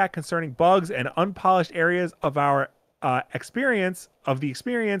feedback concerning bugs and unpolished areas of our experience,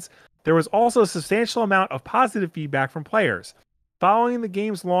 there was also a substantial amount of positive feedback from players. Following the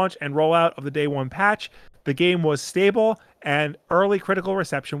game's launch and rollout of the Day 1 patch, the game was stable and early critical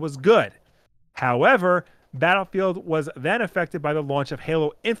reception was good. However, Battlefield was then affected by the launch of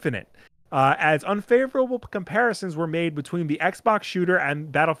Halo Infinite, as unfavorable comparisons were made between the Xbox shooter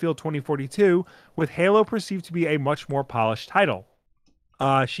and Battlefield 2042, with Halo perceived to be a much more polished title.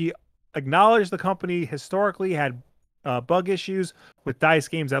 She acknowledged the company historically had bug issues with DICE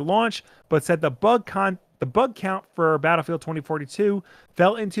games at launch, but said the bug count for Battlefield 2042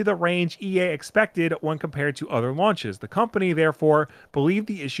 fell into the range EA expected when compared to other launches. The company, therefore, believed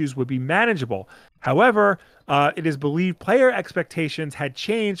the issues would be manageable. However, it is believed player expectations had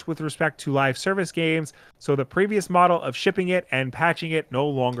changed with respect to live service games, so the previous model of shipping it and patching it no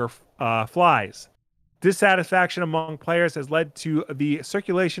longer flies. Dissatisfaction among players has led to the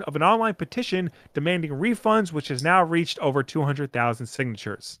circulation of an online petition demanding refunds, which has now reached over 200,000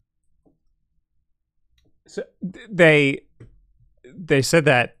 signatures. So they said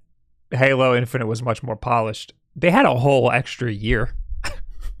that Halo Infinite was much more polished. They had a whole extra year.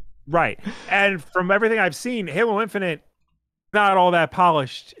 Right. And from everything I've seen, Halo Infinite not all that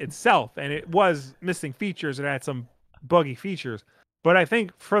polished itself, and it was missing features and had some buggy features. But I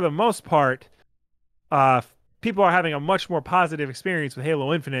think for the most part, people are having a much more positive experience with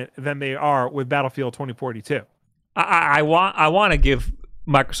Halo Infinite than they are with Battlefield 2042. I want to give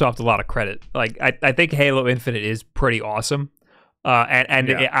Microsoft a lot of credit. Like I think Halo Infinite is pretty awesome, and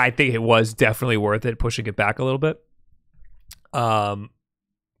Yeah. I think it was definitely worth it pushing it back a little bit.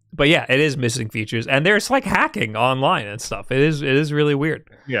 But yeah, it is missing features, and there's like hacking online and stuff. It is really weird.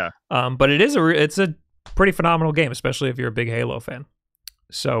 Yeah. But it's a pretty phenomenal game, especially if you're a big Halo fan.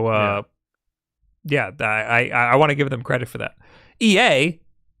 So yeah, I want to give them credit for that. EA,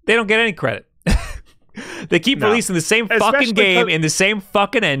 they don't get any credit. They keep releasing the same fucking game in the same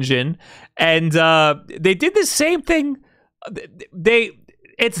fucking engine, and they did the same thing.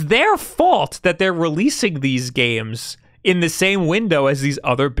 It's their fault that they're releasing these games in the same window as these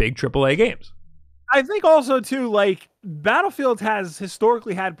other big AAA games. I think also too, like Battlefield has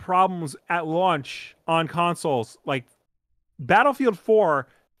historically had problems at launch on consoles. Like Battlefield 4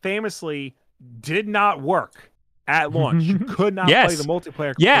 famously did not work at launch. You could not play the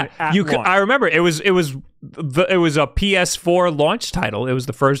multiplayer. Yeah, at you could. launch. I remember it was a PS4 launch title. It was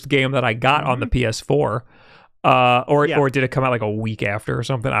the first game that I got on the PS4. Or did it come out like a week after or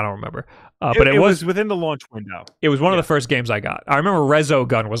something? I don't remember. But it was within the launch window. It was one of the first games I got. I remember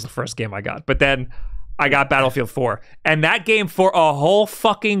Resogun was the first game I got, but then I got Battlefield 4, and that game for a whole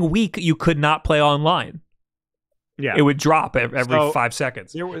fucking week you could not play online. Yeah, it would drop every 5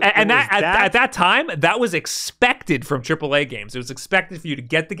 seconds. At that time, that was expected from AAA games. It was expected for you to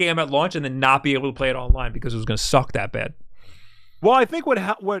get the game at launch and then not be able to play it online because it was going to suck that bad. Well, I think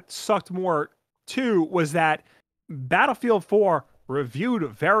what sucked more too was that Battlefield 4 reviewed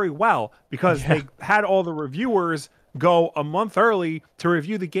very well because they had all the reviewers go a month early to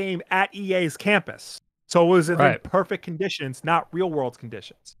review the game at EA's campus. So it was in the perfect conditions, not real world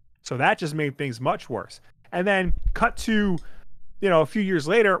conditions. So that just made things much worse. And then cut to, a few years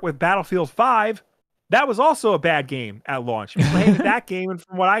later with Battlefield 5, that was also a bad game at launch. People hated that game, and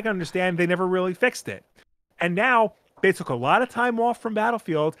from what I can understand, they never really fixed it. And now they took a lot of time off from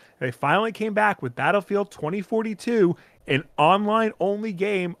Battlefield. They finally came back with Battlefield 2042, an online-only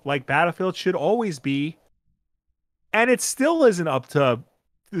game like Battlefield should always be. And it still isn't up to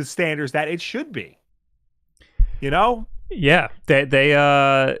the standards that it should be. Yeah, they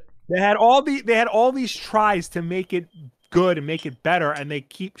had all these tries to make it good and make it better, and they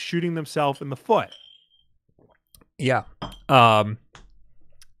keep shooting themselves in the foot. Yeah.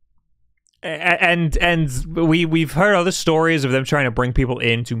 And we've heard other stories of them trying to bring people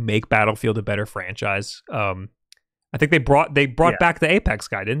in to make Battlefield a better franchise. I think they brought back the Apex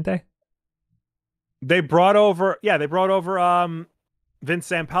guy, didn't they? They brought over Vince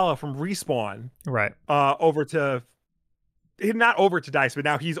Zampella from Respawn, right? Not over to DICE, but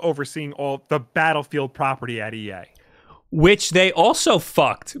now he's overseeing all the Battlefield property at EA. Which they also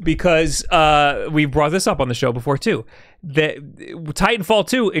fucked because we brought this up on the show before too. The Titanfall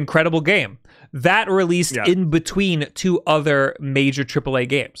 2, incredible game. That released in between two other major AAA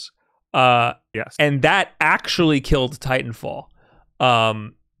games. Yes. And that actually killed Titanfall.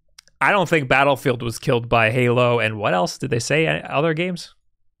 I don't think Battlefield was killed by Halo. And what else did they say? Any other games?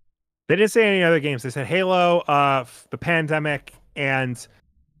 They didn't say any other games. They said Halo, the pandemic, and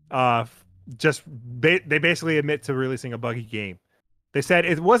they basically admit to releasing a buggy game. They said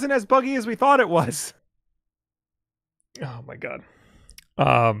it wasn't as buggy as we thought it was. Oh my god.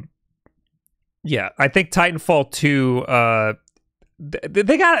 Yeah, I think Titanfall 2,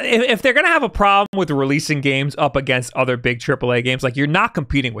 they got, if they're gonna have a problem with releasing games up against other big AAA games, like, you're not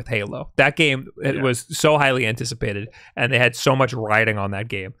competing with Halo. That game, it was so highly anticipated, and they had so much riding on that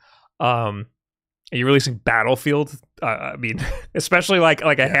game. Are you releasing Battlefield? I mean, especially like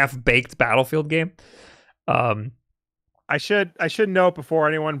a half-baked Battlefield game. I should note before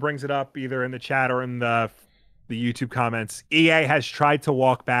anyone brings it up, either in the chat or in the YouTube comments, EA has tried to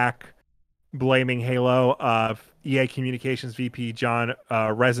walk back blaming Halo. EA Communications VP John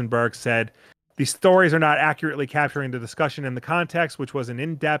Resenberg said, "These stories are not accurately capturing the discussion and the context, which was an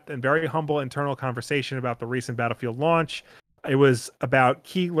in-depth and very humble internal conversation about the recent Battlefield launch. It was about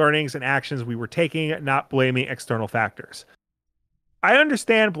key learnings and actions we were taking, not blaming external factors." I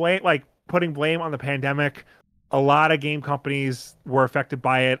understand putting blame on the pandemic. A lot of game companies were affected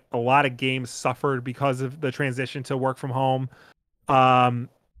by it. A lot of games suffered because of the transition to work from home.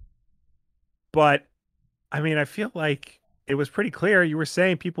 But I mean, I feel like it was pretty clear. You were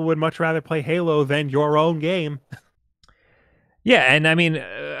saying people would much rather play Halo than your own game. Yeah, and I mean,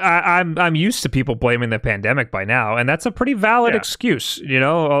 I'm used to people blaming the pandemic by now, and that's a pretty valid excuse. You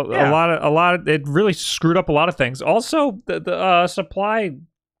know, a lot of it really screwed up a lot of things. Also, the supply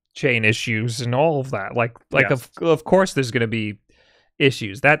chain issues and all of that. Of course, there's going to be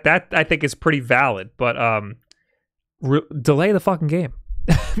issues. That I think is pretty valid. But delay the fucking game.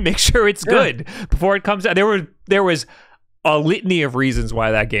 Make sure it's good before it comes out. There was a litany of reasons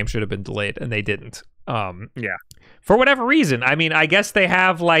why that game should have been delayed, and they didn't. For whatever reason. I mean, I guess they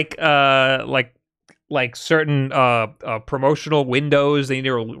have like certain promotional windows they need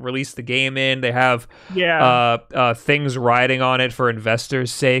to release the game in. They have things riding on it for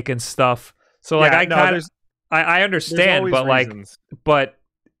investors' sake and stuff. So I understand, but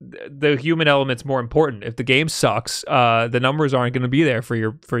the human element's more important. If the game sucks, the numbers aren't going to be there for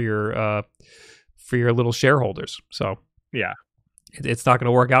your little shareholders. So it's not going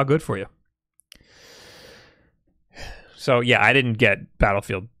to work out good for you. So yeah, I didn't get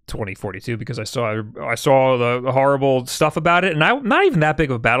Battlefield 2042 because I saw the horrible stuff about it, and I'm not even that big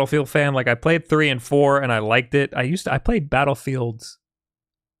of a Battlefield fan. Like, I played 3 and 4 and I liked it. I played Battlefield,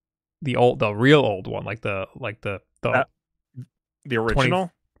 the real old one, like the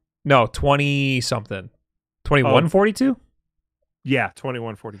original. 20 something, 2142. Yeah,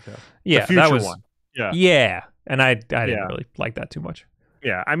 2142. Yeah, the that was one. Yeah, and I didn't really like that too much.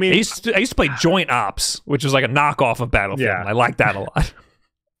 Yeah, I mean, I used to play Joint Ops, which was like a knockoff of Battlefield, and I liked that a lot.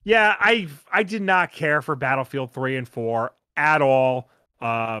 Yeah, I did not care for Battlefield 3 and 4 at all.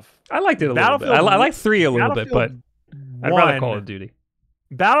 I liked it a little bit. I liked 3 a little bit, but I'd rather Call of Duty.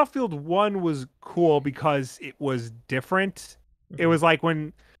 Battlefield 1 was cool because it was different. It was like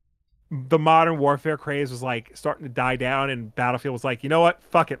when the modern warfare craze was like starting to die down, and Battlefield was like, you know what?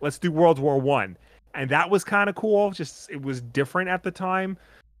 Fuck it. Let's do World War I. And that was kind of cool. Just, it was different at the time.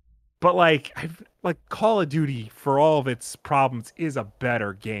 But like Call of Duty, for all of its problems, is a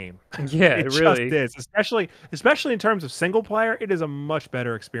better game. Yeah, it really just is. Especially in terms of single player, it is a much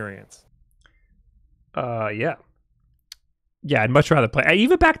better experience. Yeah, I'd much rather play.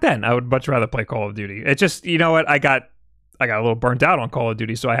 Even back then, I would much rather play Call of Duty. It just, you know what? I got a little burnt out on Call of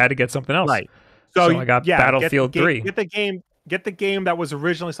Duty, so I had to get something else. Right. So I got Battlefield 3. Get the game that was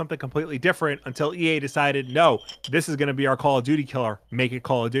originally something completely different until EA decided, no, this is going to be our Call of Duty killer. Make it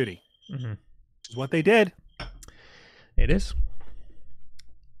Call of Duty. Mm-hmm. Which is what they did. It is.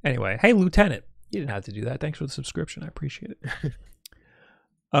 Anyway, hey, Lieutenant. You didn't have to do that. Thanks for the subscription. I appreciate it.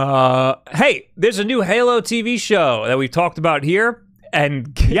 Hey, there's a new Halo TV show that we've talked about here.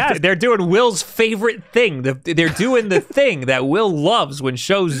 And they're doing Will's favorite thing. They're doing the thing that Will loves when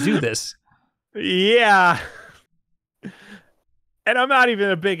shows do this. Yeah. And I'm not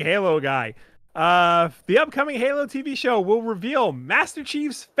even a big Halo guy. The upcoming Halo TV show will reveal Master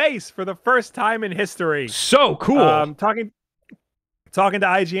Chief's face for the first time in history. So cool. Talking to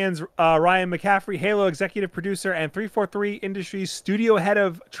IGN's Ryan McCaffrey, Halo executive producer and 343 Industries studio head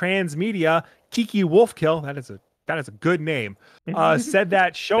of transmedia, Kiki Wolfkill, that is a good name, said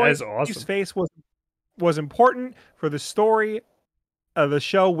that showing Chief's face was important for the story the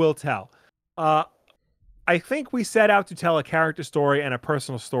show will tell. I think we set out to tell a character story and a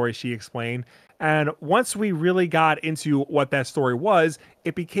personal story, she explained. And once we really got into what that story was,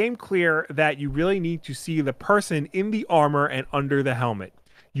 it became clear that you really need to see the person in the armor and under the helmet.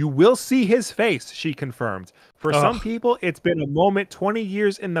 You will see his face, she confirmed. For some people, it's been a moment 20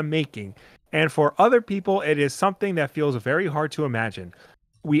 years in the making. And for other people, it is something that feels very hard to imagine.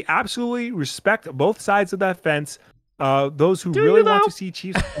 We absolutely respect both sides of that fence. Those who really want to see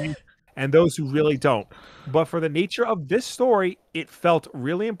Chief's face and those who really don't. But for the nature of this story, it felt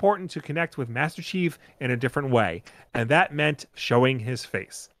really important to connect with Master Chief in a different way. And that meant showing his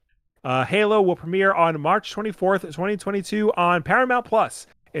face. Halo will premiere on March 24th, 2022 on Paramount Plus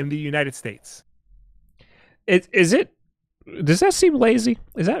in the United States. Does that seem lazy?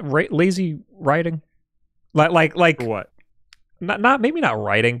 Is that lazy writing? Like what? Maybe not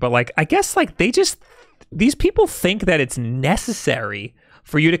writing, but like, I guess like these people think that it's necessary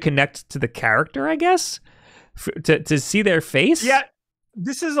for you to connect to the character, I guess, to see their face. Yeah,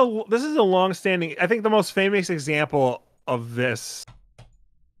 this is a long-standing. I think the most famous example of this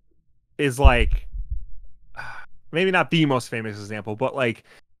is like, maybe not the most famous example, but like,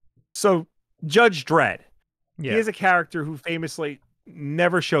 so Judge Dredd. Yeah. He is a character who famously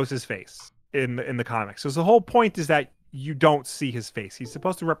never shows his face in the comics. So the whole point is that you don't see his face. He's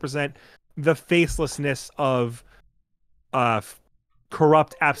supposed to represent the facelessness of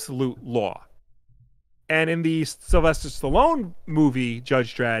corrupt absolute law. And in the Sylvester Stallone movie,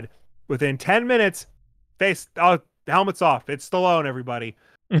 Judge Dredd, within 10 minutes, helmet's off. It's Stallone, everybody.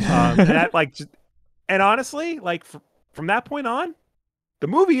 And honestly, like from that point on, the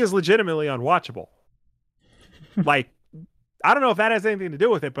movie is legitimately unwatchable. Like, I don't know if that has anything to do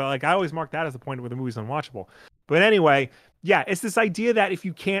with it, but like I always mark that as the point where the movie's unwatchable. But anyway, yeah, it's this idea that if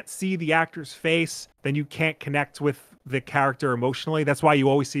you can't see the actor's face, then you can't connect with the character emotionally. That's why you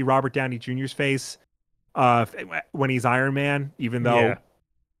always see Robert Downey Jr.'s face when he's Iron Man, even though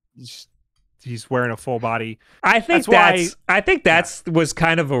he's wearing a full body. I think that's was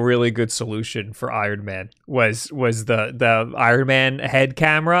kind of a really good solution for Iron Man. Was the Iron Man head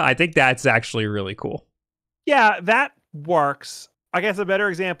camera? I think that's actually really cool. Yeah, that works. I guess a better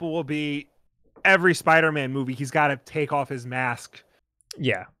example will be every Spider-Man movie. He's got to take off his mask.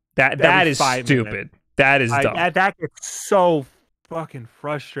 Yeah, that is stupid. Minutes. That is dumb. That gets so fucking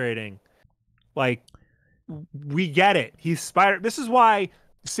frustrating. Like, we get it. He's Spider. This is why,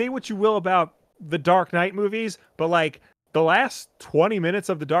 say what you will about the Dark Knight movies, but like the last 20 minutes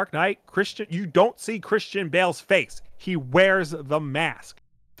of the Dark Knight, you don't see Christian Bale's face. He wears the mask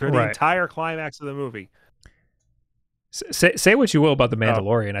through the entire climax of the movie. Say what you will about the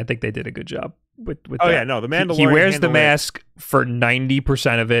Mandalorian. I think they did a good job with that. Oh yeah, no, the Mandalorian. He wears the mask for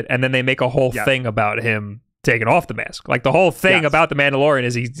 90% of it, and then they make a whole thing about him taking off the mask. Like the whole thing about the Mandalorian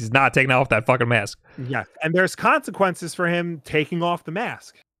is he's not taking off that fucking mask. Yeah, and there's consequences for him taking off the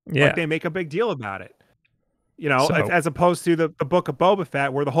mask. Yeah, like they make a big deal about it. You know, as opposed to the Book of Boba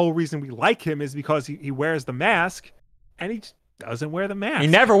Fett, where the whole reason we like him is because he wears the mask, and he just doesn't wear the mask. He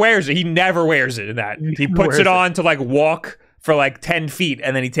never wears it. He never wears it in that. He puts it on to like walk for like 10 feet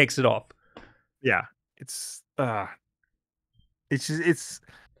and then he takes it off. Yeah. Well,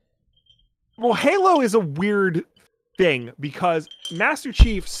 Halo is a weird thing because Master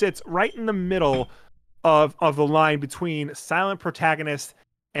Chief sits right in the middle of the line between silent protagonist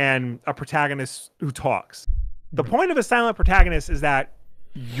and a protagonist who talks. The point of a silent protagonist is that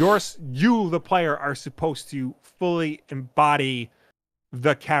you, the player, are supposed to fully embody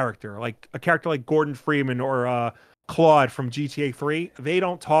the character. Like a character like Gordon Freeman or Claude from GTA 3, they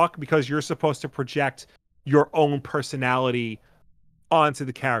don't talk because you're supposed to project your own personality onto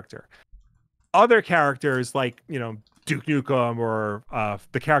the character. Other characters like, Duke Nukem or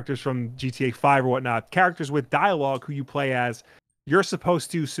the characters from GTA 5 or whatnot, characters with dialogue who you play as, you're supposed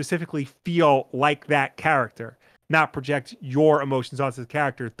to specifically feel like that character, not project your emotions onto the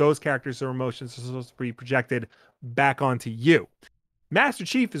character. Those characters or emotions are supposed to be projected back onto you. Master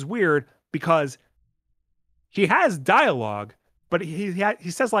Chief is weird because he has dialogue, but he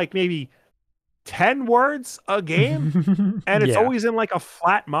says like maybe 10 words a game, and it's always in like a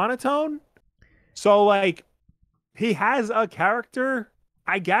flat monotone. So like he has a character,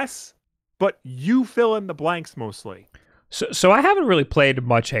 I guess, but you fill in the blanks mostly. So I haven't really played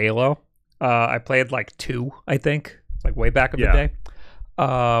much Halo. I played like 2, I think, like way back in the day.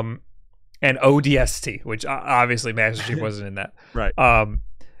 And ODST, which obviously Master Chief wasn't in that. Right.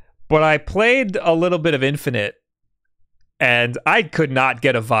 But I played a little bit of Infinite, and I could not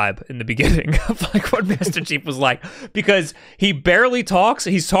get a vibe in the beginning of like what Master Chief was like, because he barely talks.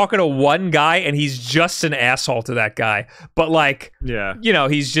 He's talking to one guy, and he's just an asshole to that guy. But like,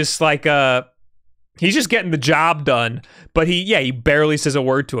 he's just like He's just getting the job done, but he barely says a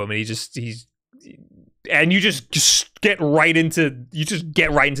word to him, and you just get right into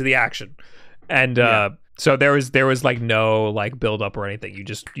the action. And so there was like no like build up or anything. You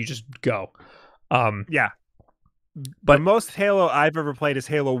just go. Yeah. But the most Halo I've ever played is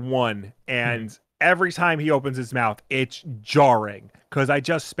Halo 1, and every time he opens his mouth, it's jarring because I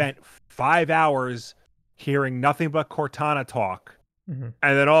just spent 5 hours hearing nothing but Cortana talk, and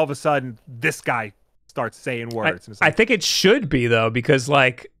then all of a sudden this guy starts saying words. I think it should be though, because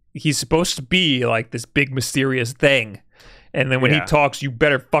like he's supposed to be like this big mysterious thing, and then when he talks, you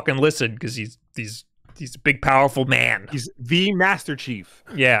better fucking listen because he's a big powerful man. He's the Master Chief.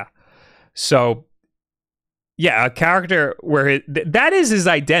 Yeah. So. Yeah, a character where that is his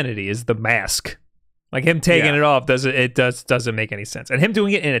identity, is the mask. Like him taking it off doesn't make any sense. And him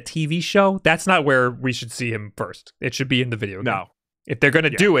doing it in a TV show, that's not where we should see him first. It should be in the video game. No. If they're going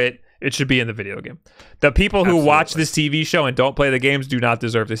to do it, it should be in the video game. The people who watch this TV show and don't play the games do not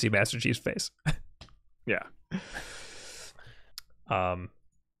deserve to see Master Chief's face. Yeah.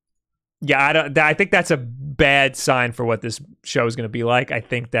 Yeah, I think that's a bad sign for what this show is going to be like. I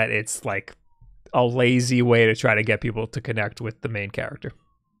think that it's like a lazy way to try to get people to connect with the main character.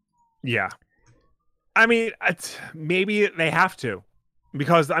 Yeah. I mean, maybe they have to,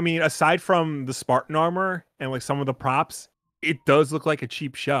 because I mean, aside from the Spartan armor and like some of the props, it does look like a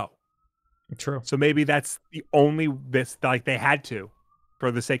cheap show. True. So maybe that's the only bit, like they had to,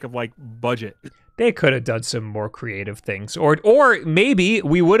 for the sake of like budget. They could have done some more creative things, or maybe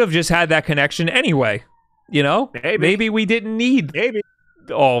we would have just had that connection anyway. You know, maybe we didn't need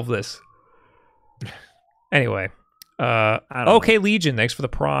all of this. Anyway, okay, Legion, thanks for the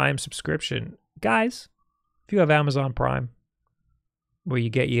Prime subscription, guys. If you have Amazon Prime, where you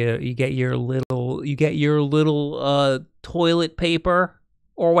get your little toilet paper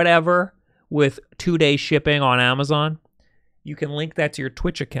or whatever with 2-day shipping on Amazon, you can link that to your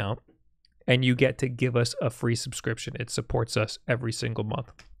Twitch account, and you get to give us a free subscription. It supports us every single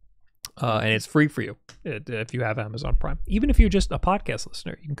month. And it's free for you if you have Amazon Prime. Even if you're just a podcast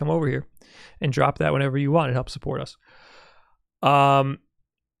listener, you can come over here and drop that whenever you want. It helps support us. I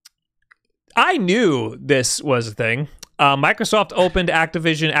knew this was a thing. Microsoft opened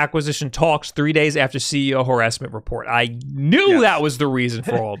Activision acquisition talks 3 days after CEO harassment report. I knew that was the reason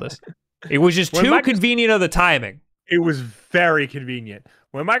for all this. It was just too convenient of the timing. It was very convenient.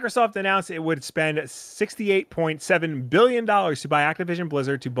 When Microsoft announced it would spend $68.7 billion to buy Activision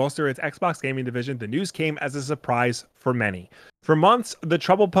Blizzard to bolster its Xbox gaming division, the news came as a surprise for many. For months, the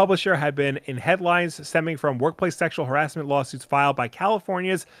troubled publisher had been in headlines stemming from workplace sexual harassment lawsuits filed by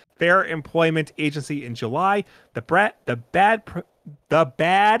California's Fair Employment Agency in July. The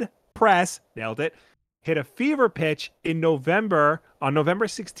bad press, nailed it, hit a fever pitch on November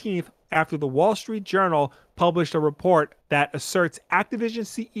 16th after the Wall Street Journal published a report that asserts Activision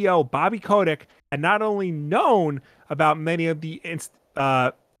CEO Bobby Kotick had not only known about many of the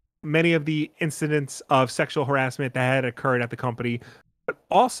incidents of sexual harassment that had occurred at the company, but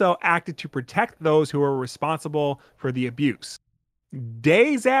also acted to protect those who were responsible for the abuse.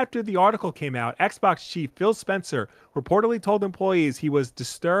 Days after the article came out, Xbox chief Phil Spencer reportedly told employees he was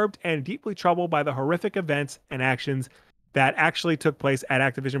disturbed and deeply troubled by the horrific events and actions that actually took place at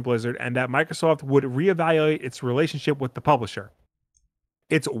Activision Blizzard, and that Microsoft would reevaluate its relationship with the publisher.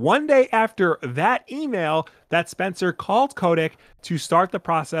 It's 1 day after that email that Spencer called Kotick to start the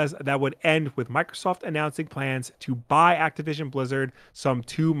process that would end with Microsoft announcing plans to buy Activision Blizzard some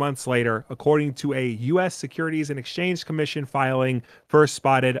 2 months later, according to a U.S. Securities and Exchange Commission filing first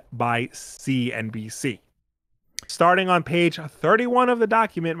spotted by CNBC. Starting on page 31 of the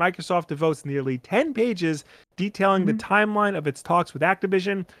document, Microsoft devotes nearly 10 pages detailing the timeline of its talks with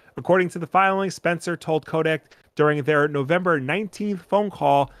Activision. According to the filing, Spencer told Kotick during their November 19th phone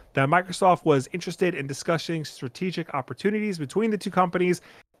call that Microsoft was interested in discussing strategic opportunities between the two companies,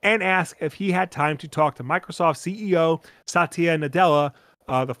 and asked if he had time to talk to Microsoft CEO Satya Nadella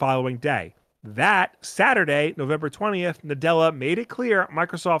the following day. That Saturday, November 20th, Nadella made it clear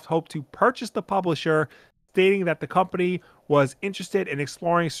Microsoft hoped to purchase the publisher, stating that the company was interested in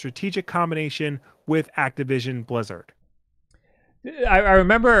exploring strategic combination with Activision Blizzard. I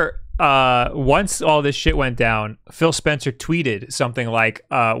remember once all this shit went down, Phil Spencer tweeted something like,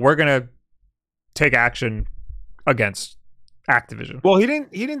 we're going to take action against Activision. Well, he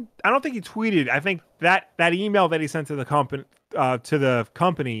didn't, I don't think he tweeted. I think that email that he sent to the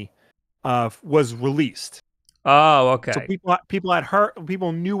company was released. Oh, okay. So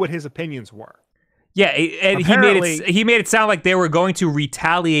people knew what his opinions were. Yeah, and he made it sound like they were going to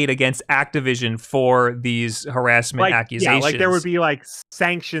retaliate against Activision for these harassment accusations. Yeah, like there would be like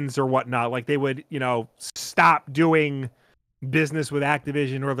sanctions or whatnot. Like they would, stop doing business with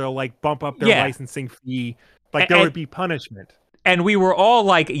Activision, or they'll like bump up their licensing fee. Like there would be punishment. And we were all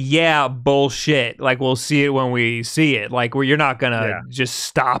like, yeah, bullshit. Like, we'll see it when we see it. Like, you're not going to just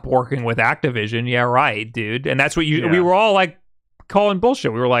stop working with Activision. Yeah, right, dude. And that's what we were all like calling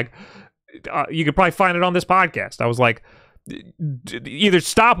bullshit. We were like, you could probably find it on this podcast. I was like, either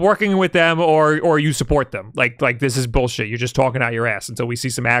stop working with them or you support them. Like this is bullshit. You're just talking out your ass until we see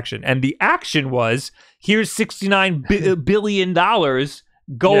some action. And the action was, here's $69 billion.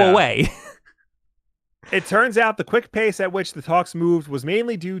 Go away. It turns out the quick pace at which the talks moved was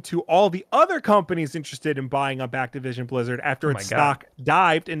mainly due to all the other companies interested in buying up Activision Blizzard after its stock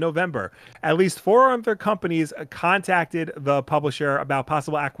dived in November. At least 4 other companies contacted the publisher about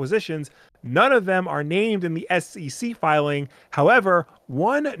possible acquisitions. None of them are named in the SEC filing. However,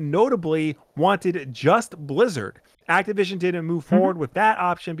 one notably wanted just Blizzard. Activision didn't move forward with that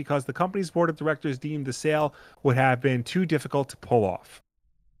option because the company's board of directors deemed the sale would have been too difficult to pull off.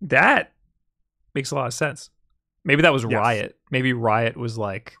 That makes a lot of sense. Maybe that was Riot. Maybe Riot was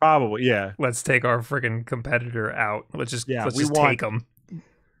like, probably, yeah. Let's take our freaking competitor out. Let's just take them.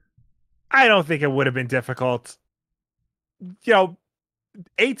 I don't think it would have been difficult.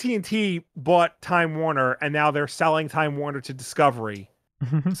 AT&T bought Time Warner, and now they're selling Time Warner to Discovery.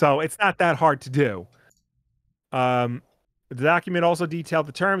 So it's not that hard to do. The document also detailed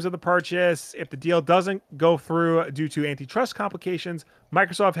the terms of the purchase. If the deal doesn't go through due to antitrust complications,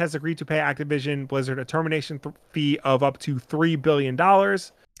 Microsoft has agreed to pay Activision Blizzard a termination fee of up to $3 billion. A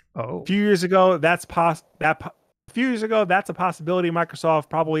few years ago, that's a possibility Microsoft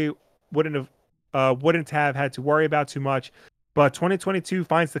probably wouldn't have had to worry about too much. But 2022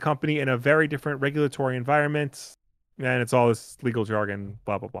 finds the company in a very different regulatory environment, and it's all this legal jargon,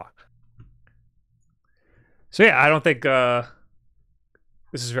 blah blah blah. So yeah, I don't think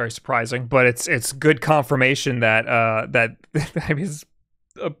this is very surprising, but it's good confirmation that that I mean, it's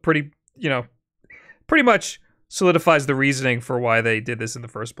a pretty much solidifies the reasoning for why they did this in the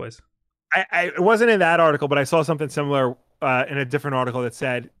first place. It wasn't in that article, but I saw something similar in a different article that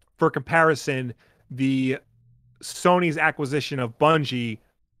said, for comparison, the Sony's acquisition of Bungie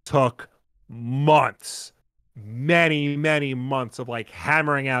took months, many months of like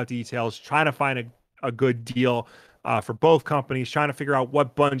hammering out details, trying to find a good deal for both companies, trying to figure out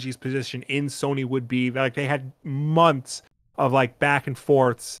what Bungie's position in Sony would be. Like they had months of like back and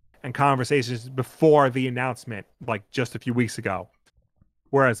forths and conversations before the announcement, like just a few weeks ago.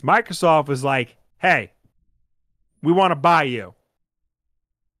 Whereas Microsoft was like, hey, we want to buy you.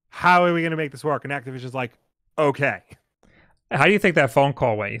 How are we going to make this work? And Activision's like, okay. How do you think that phone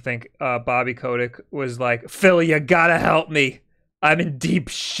call went? You think Bobby Kotick was like, Phil, you gotta help me. I'm in deep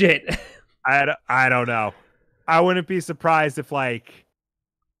shit. I don't know. I wouldn't be surprised if like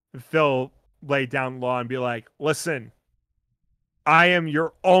Phil laid down the law and be like, listen, I am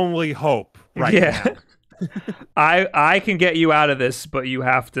your only hope right now. I can get you out of this, but you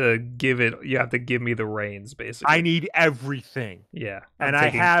have to give me the reins, basically. I need everything. Yeah. And I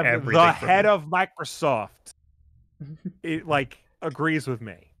have the head of Microsoft it like agrees with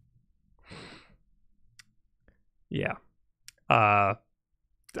me. Yeah. I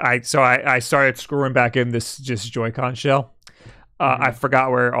started screwing back in this just Joy-Con shell. I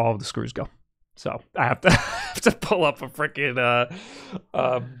forgot where all of the screws go, so I have to pull up a freaking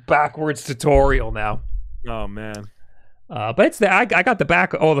backwards tutorial now. Oh man! But it's the I got the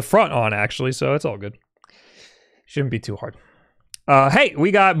back, the front on actually, so it's all good. Shouldn't be too hard. Hey,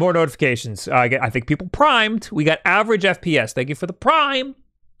 we got more notifications. I think people primed. We got average FPS. Thank you for the prime.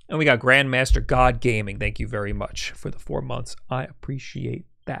 And we got Grandmaster God Gaming. Thank you very much for the 4 months. I appreciate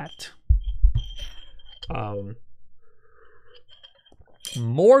that.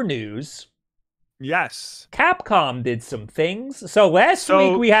 More news. Yes. Capcom did some things. So last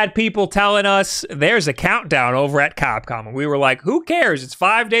week we had people telling us there's a countdown over at Capcom. And we were like, who cares? It's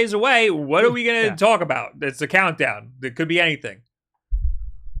 5 days away. What are we going to talk about? It's a countdown. It could be anything.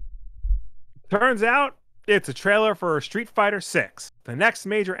 Turns out it's a trailer for Street Fighter 6, the next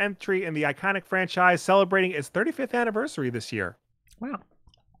major entry in the iconic franchise, celebrating its 35th anniversary this year. Wow.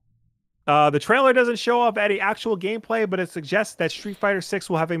 The trailer doesn't show up any actual gameplay, but it suggests that Street Fighter 6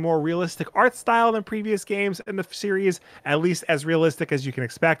 will have a more realistic art style than previous games in the series, at least as realistic as you can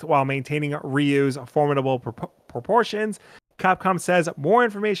expect, while maintaining Ryu's formidable proportions. Capcom says more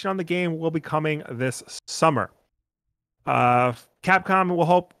information on the game will be coming this summer.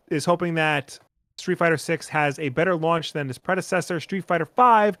 Capcom is hoping that Street Fighter 6 has a better launch than its predecessor. Street Fighter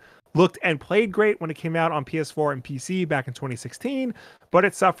 5 looked and played great when it came out on PS4 and PC back in 2016, but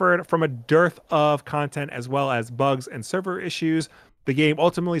it suffered from a dearth of content as well as bugs and server issues. The game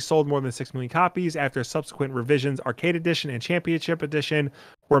ultimately sold more than 6 million copies after subsequent revisions. Arcade Edition and Championship Edition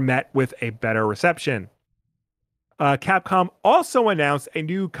were met with a better reception. Capcom also announced a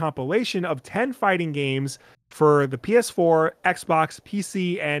new compilation of 10 fighting games for the PS4, Xbox,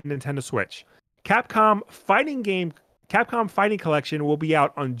 PC, and Nintendo Switch. Capcom Fighting Collection will be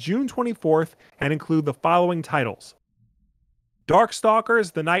out on June 24th and include the following titles: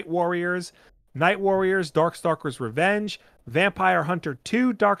 Darkstalkers, The Night Warriors, Darkstalkers Revenge, Vampire Hunter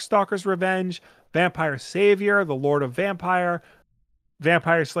 2, Darkstalkers Revenge, Vampire Savior, The Lord of Vampire,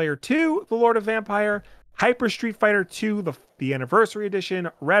 Vampire Slayer 2, The Lord of Vampire, Hyper Street Fighter 2, the Anniversary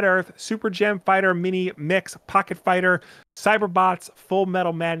Edition, Red Earth, Super Gem Fighter Mini Mix, Pocket Fighter, Cyberbots, Full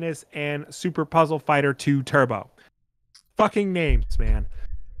Metal Madness, and Super Puzzle Fighter 2 Turbo. Fucking names, man.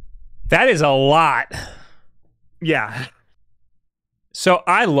 That is a lot. Yeah. So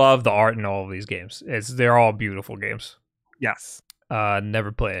I love the art in all of these games. They're all beautiful games. Yes.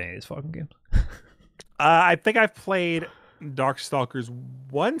 Never played any of these fucking games. I think I've played Darkstalkers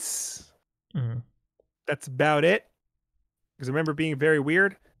once. Mm-hmm. That's about it. Because I remember being very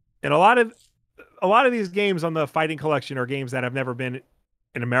weird. And a lot of these games on the Fighting Collection are games that have never been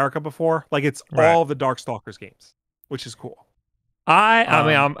in America before. Like it's all the Darkstalkers games, which is cool.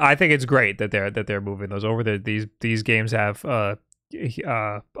 I think it's great that they're moving those over. These games have a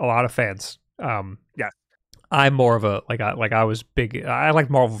lot of fans. Yeah. I'm more of a I was big. I like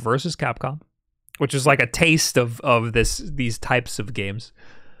Marvel versus Capcom, which is like a taste of these types of games.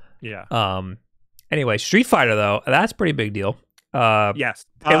 Yeah. Anyway, Street Fighter though, that's a pretty big deal. Yes.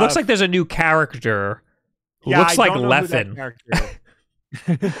 It looks like there's a new character who looks like Leffen.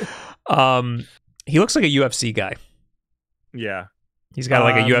 He looks like a UFC guy. Yeah. He's got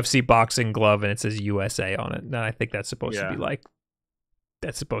like a UFC boxing glove and it says USA on it. And I think that's supposed to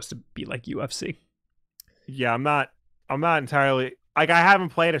be like UFC. Yeah, I'm not entirely like I haven't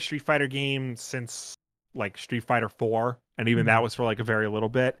played a Street Fighter game since like Street Fighter 4, and even that was for like a very little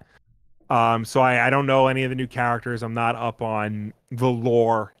bit. So I don't know any of the new characters. I'm not up on the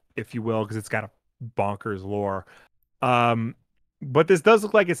lore, if you will, because it's got a bonkers lore. But this does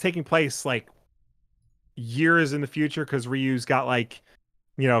look like it's taking place like years in the future, because Ryu's got like,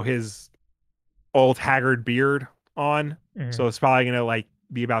 his old haggard beard on. So it's probably gonna like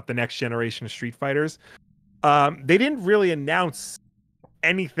be about the next generation of Street Fighters. They didn't really announce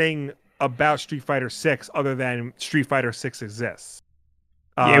anything about Street Fighter 6 other than Street Fighter 6 exists.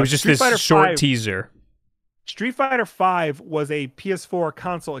 It was just this short teaser. Street Fighter 5 was a PS4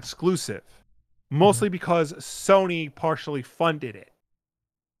 console exclusive, mostly because Sony partially funded it.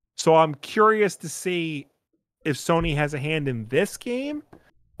 So I'm curious to see if Sony has a hand in this game,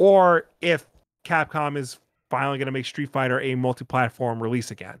 or if Capcom is finally going to make Street Fighter a multi-platform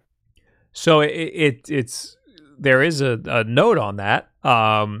release again. So it's there is a note on that.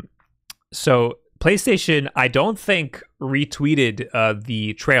 So PlayStation, I don't think retweeted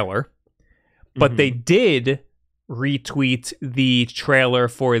the trailer, but they did retweet the trailer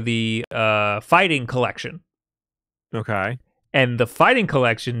for the Fighting Collection. Okay. And the Fighting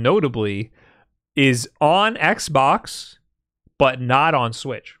Collection, notably, is on Xbox, but not on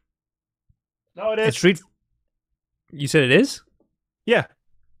Switch. No, it is. You said it is? Yeah.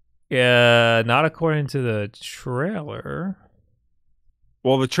 Not according to the trailer.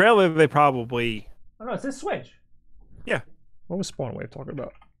 Well, the trailer, they probably... Oh, no, it says Switch. Yeah. What was Spawn Wave talking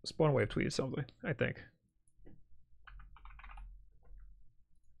about? Spawn Wave tweeted something, I think.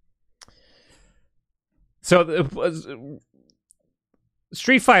 So,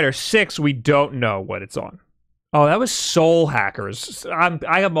 Street Fighter 6, we don't know what it's on. Oh, that was Soul Hackers.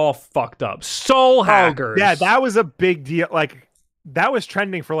 I am all fucked up. Soul Hackers. Yeah, that was a big deal. Like, that was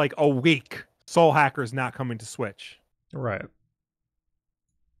trending for like a week. Soul Hackers not coming to Switch. Right.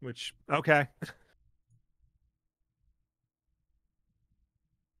 Which, okay.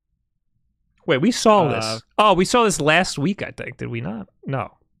 Wait, we saw this. Oh, we saw this last week, I think. Did we not?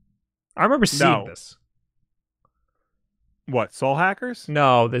 No. I remember seeing this. What, Soul Hackers?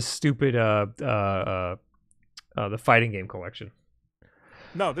 No, this stupid the fighting game collection.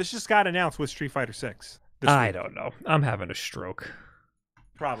 No, this just got announced with Street Fighter 6. I don't know. I'm having a stroke.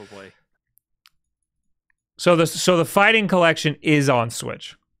 Probably. So the fighting collection is on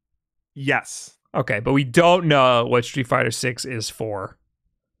Switch. Yes. Okay, but we don't know what Street Fighter 6 is for.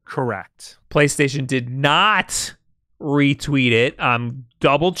 Correct. PlayStation did not retweet it. I'm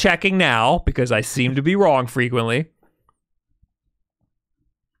double checking now because I seem to be wrong frequently.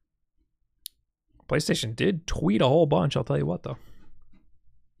 PlayStation did tweet a whole bunch. I'll tell you what, though.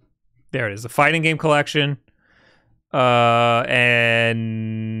 There it is. The fighting game collection. And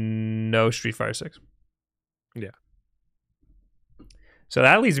no Street Fighter 6. Yeah. So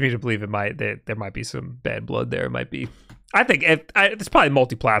that leads me to believe there might be some bad blood there. It might be. I think it's probably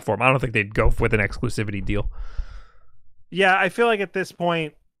multi-platform. I don't think they'd go with an exclusivity deal. Yeah, I feel like at this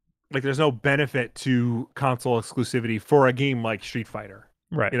point, like there's no benefit to console exclusivity for a game like Street Fighter.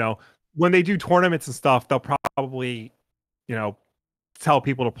 Right. You know, when they do tournaments and stuff, they'll probably, tell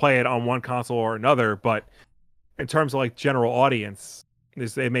people to play it on one console or another. But in terms of like general audience,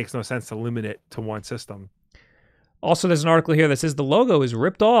 it makes no sense to limit it to one system. Also, there's an article here that says the logo is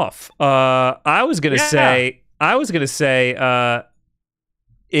ripped off. I was gonna say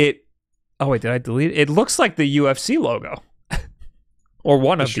it. Oh wait, did I delete it? It looks like the UFC logo, or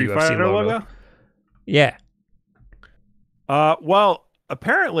one of the UFC Fighter logo. Yeah. Well,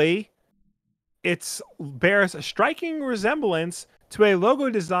 apparently, it bears a striking resemblance to a logo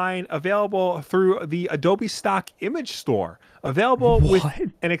design available through the Adobe Stock Image Store, available with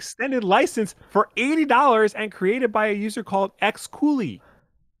an extended license for $80 and created by a user called XCooley.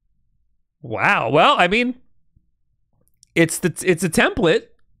 Wow. Well, I mean, it's a template,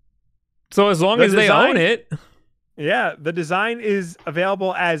 so as long as they own it. Yeah, the design is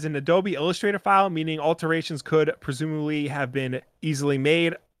available as an Adobe Illustrator file, meaning alterations could presumably have been easily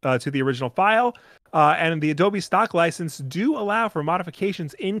made to the original file. And the Adobe stock license do allow for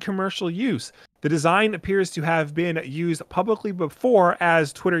modifications in commercial use. The design appears to have been used publicly before,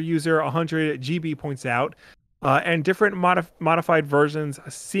 as Twitter user 100GB points out, and different modified versions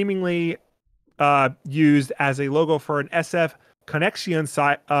seemingly used as a logo for an SF Connexion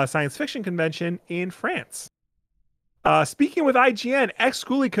science fiction convention in France. Speaking with IGN,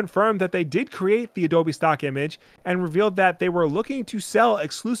 XCooley confirmed that they did create the Adobe stock image and revealed that they were looking to sell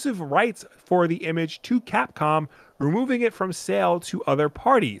exclusive rights for the image to Capcom, removing it from sale to other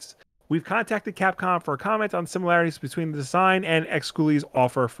parties. We've contacted Capcom for a comment on similarities between the design and XCooley's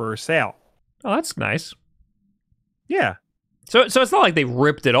offer for sale. Oh, that's nice. Yeah. So it's not like they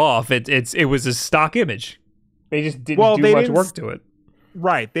ripped it off. It was a stock image. They just didn't do much work to it.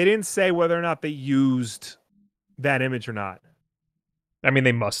 Right. They didn't say whether or not they used that image or not. I mean,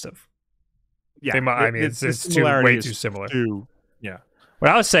 they must have. Yeah, it's way too similar. Yeah.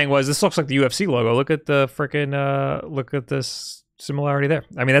 What I was saying was, this looks like the UFC logo. Look at the freaking look at this similarity there.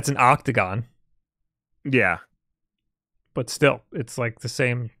 I mean, that's an octagon. Yeah, but still, it's like the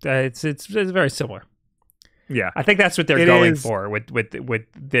same. It's very similar. Yeah, I think that's what they're going for with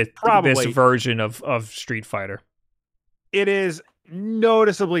this version of Street Fighter. It is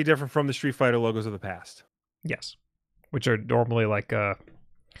noticeably different from the Street Fighter logos of the past. Yes, which are normally like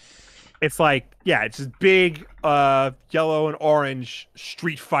it's like, yeah, it's just big yellow and orange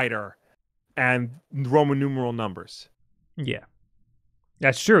Street Fighter and Roman numeral numbers. Yeah,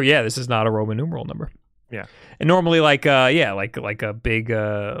 that's true. Yeah, this is not a Roman numeral number. Yeah, and normally like like a big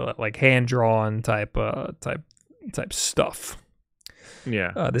like hand drawn type stuff.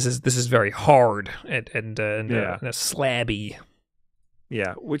 Yeah, this is very hard and a slabby.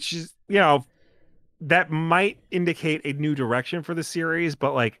 Yeah, which is, that might indicate a new direction for the series,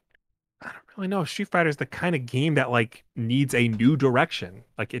 but like, I don't really know. Street Fighter is the kind of game that like needs a new direction.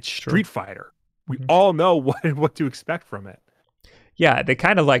 Like, it's Street Fighter. We all know what to expect from it. Yeah, they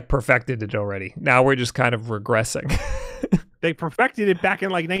kind of like perfected it already. Now we're just kind of regressing. They perfected it back in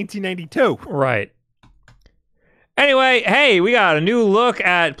like 1992. Right. Anyway, hey, we got a new look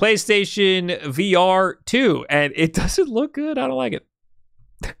at PlayStation VR 2, and it doesn't look good. I don't like it.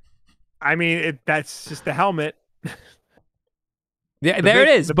 I mean, that's just the helmet. Yeah, it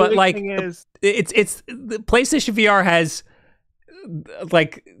is. But like, it's the PlayStation VR has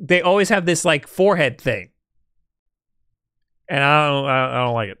like, they always have this like forehead thing, and I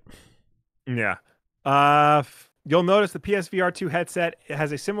don't like it. Yeah. You'll notice the PSVR 2 headset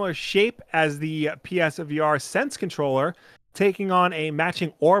has a similar shape as the PSVR Sense controller, taking on a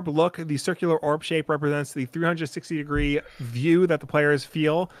matching orb look. The circular orb shape represents the 360-degree view that the players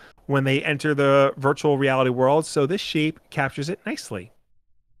feel when they enter the virtual reality world, so this shape captures it nicely.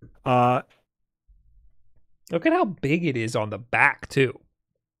 Look at how big it is on the back, too.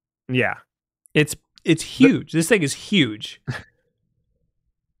 Yeah. It's huge. This thing is huge.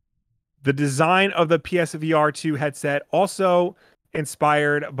 The design of the PSVR 2 headset also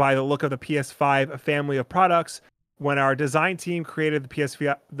inspired by the look of the PS5 family of products. When our design team created the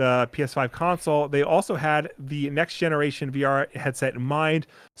PS5 console, they also had the next generation VR headset in mind.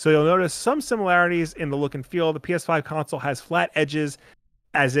 So you'll notice some similarities in the look and feel. The PS5 console has flat edges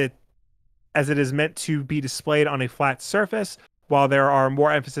as it is meant to be displayed on a flat surface, while there are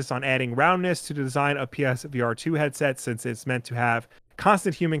more emphasis on adding roundness to the design of PSVR 2 headset, since it's meant to have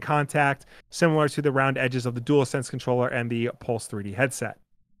constant human contact, similar to the round edges of the DualSense controller and the Pulse 3D headset.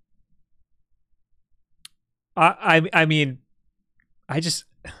 I mean, I just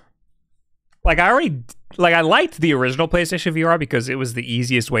I liked the original PlayStation VR because it was the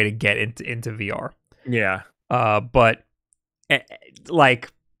easiest way to get into VR. Yeah. But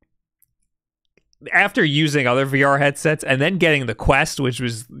like after using other VR headsets and then getting the Quest, which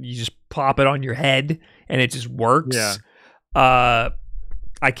was you just pop it on your head and it just works. Yeah.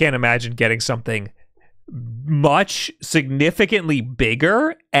 I can't imagine getting something much significantly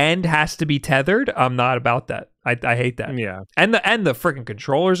bigger and has to be tethered. I'm not about that. I hate that. Yeah. And the freaking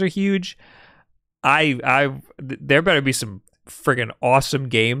controllers are huge. There better be some freaking awesome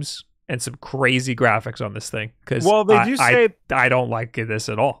games and some crazy graphics on this thing, because they do say I don't like this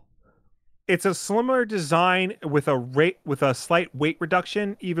at all. It's a slimmer design with a slight weight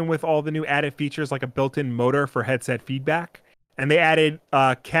reduction, even with all the new added features like a built-in motor for headset feedback. And they added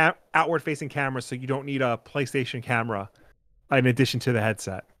outward-facing cameras, so you don't need a PlayStation camera in addition to the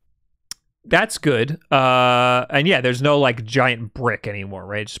headset. That's good. And yeah, there's no like giant brick anymore,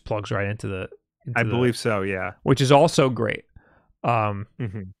 right? It just plugs right into I believe so, yeah. Which is also great.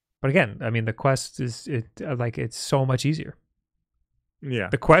 Mm-hmm. But again, I mean, the Quest it's so much easier. Yeah.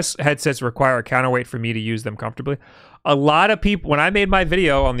 The Quest headsets require a counterweight for me to use them comfortably. A lot of people, when I made my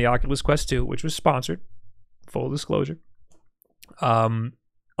video on the Oculus Quest 2, which was sponsored, full disclosure, a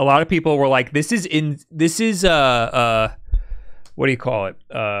lot of people were like, this is what do you call it?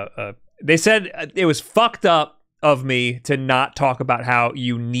 They said it was fucked up of me to not talk about how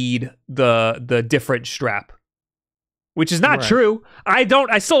you need the different strap, which is not true. I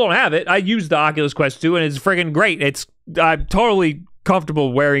still don't have it. I use the Oculus Quest 2 and it's friggin' great. I'm totally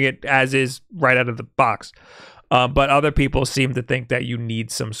comfortable wearing it as is right out of the box. But other people seem to think that you need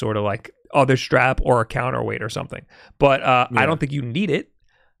some sort of like other strap or a counterweight or something. But I don't think you need it.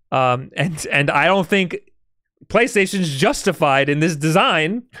 And I don't think PlayStation's justified in this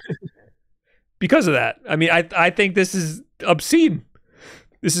design because of that. I mean, I think this is obscene.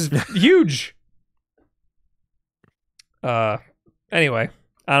 This is huge. Anyway,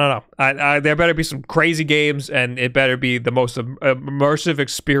 I don't know. There better be some crazy games, and it better be the most immersive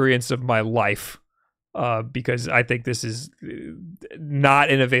experience of my life. Because I think this is not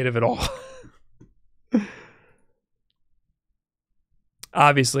innovative at all.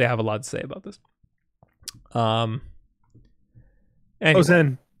 Obviously, I have a lot to say about this. Anyway.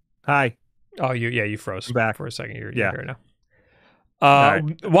 Zen, hi. Oh, you froze back for a second. You're yeah. here now. Right.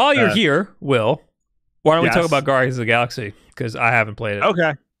 While you're here, Will, why don't we Yes. talk about Guardians of the Galaxy? Because I haven't played it.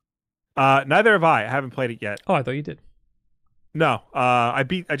 Okay. Neither have I. I haven't played it yet. Oh, I thought you did. No. I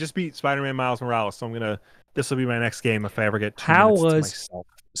just beat Spider-Man Miles Morales, so this will be my next game if I ever get 2 How minutes to was myself.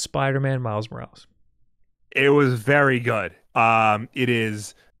 Spider-Man Miles Morales? It was very good. It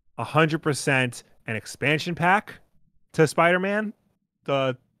is 100% an expansion pack to Spider-Man,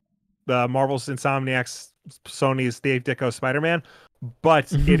 the Marvel's Insomniac's Sony's Dave Ditko Spider-Man, but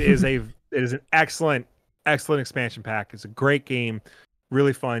it is an excellent expansion pack. It's a great game,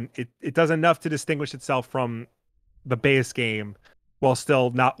 really fun. It does enough to distinguish itself from the base game while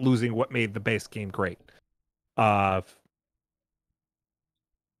still not losing what made the base game great. So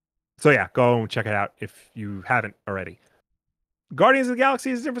yeah, go and check it out if you haven't already. Guardians of the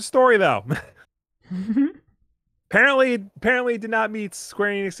Galaxy is a different story though. Apparently did not meet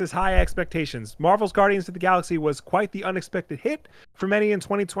Square Enix's high expectations. Marvel's Guardians of the Galaxy was quite the unexpected hit for many in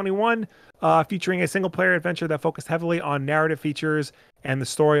 2021, featuring a single-player adventure that focused heavily on narrative features and the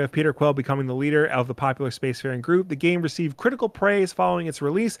story of Peter Quill becoming the leader of the popular spacefaring group. The game received critical praise following its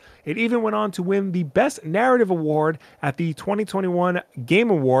release. It even went on to win the Best Narrative Award at the 2021 Game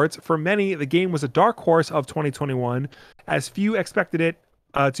Awards. For many, the game was a dark horse of 2021, as few expected it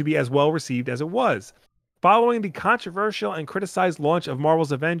to be as well received as it was. Following the controversial and criticized launch of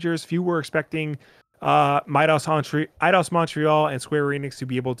Marvel's Avengers, few were expecting Eidos Montreal and Square Enix to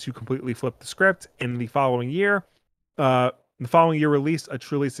be able to completely flip the script in the following year. The following year released a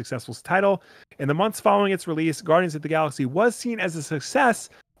truly successful title. In the months following its release, Guardians of the Galaxy was seen as a success,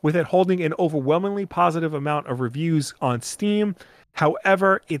 with it holding an overwhelmingly positive amount of reviews on Steam.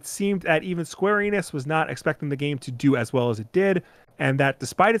 However, it seemed that even Square Enix was not expecting the game to do as well as it did, and that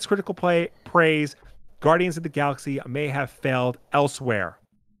despite its critical praise, Guardians of the Galaxy may have failed elsewhere.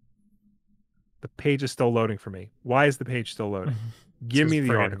 The page is still loading for me. Why is the page still loading? Give me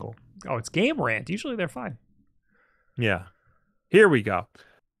the article. Oh, it's Game Rant. Usually they're fine. Yeah. Here we go.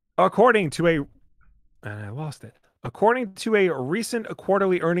 According to I lost it. According to a recent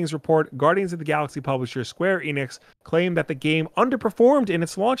quarterly earnings report, Guardians of the Galaxy publisher Square Enix claimed that the game underperformed in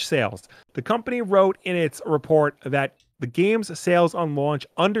its launch sales. The company wrote in its report that the game's sales on launch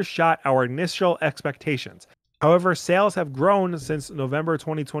undershot our initial expectations. However, sales have grown since November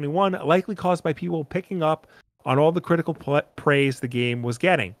 2021, likely caused by people picking up on all the critical praise the game was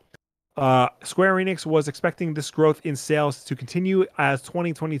getting. Square Enix was expecting this growth in sales to continue as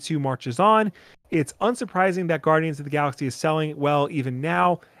 2022 marches on. It's unsurprising that Guardians of the Galaxy is selling well even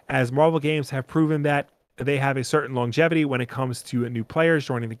now, as Marvel games have proven that they have a certain longevity when it comes to new players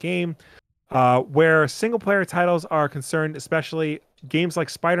joining the game. Where single-player titles are concerned, especially games like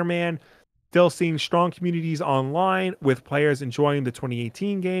Spider-Man, still seeing strong communities online with players enjoying the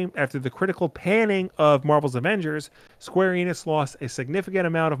 2018 game. After the critical panning of Marvel's Avengers, Square Enix lost a significant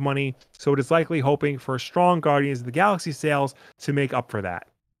amount of money, so it is likely hoping for strong Guardians of the Galaxy sales to make up for that.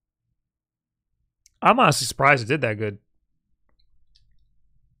 I'm honestly surprised it did that good.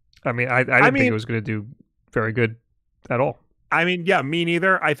 I mean, I didn't think it was going to do very good at all. I mean, yeah, me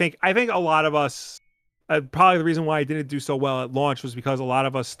neither. I think a lot of us, probably the reason why it didn't do so well at launch was because a lot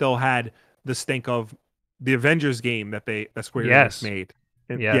of us still had the stink of the Avengers game that Square Enix made.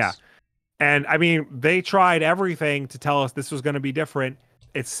 And, yeah. And I mean, they tried everything to tell us this was going to be different.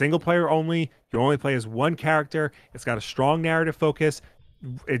 It's single player only. You only play as one character. It's got a strong narrative focus.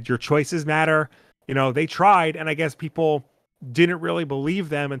 Your choices matter. You know, they tried, and I guess people didn't really believe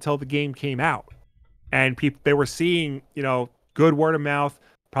them until the game came out. And they were seeing, you know, good word of mouth,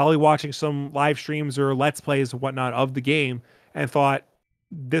 probably watching some live streams or let's plays and whatnot of the game, and thought,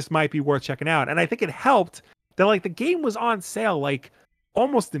 this might be worth checking out. And I think it helped that like the game was on sale like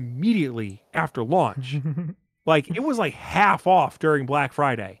almost immediately after launch. Like it was like half off during Black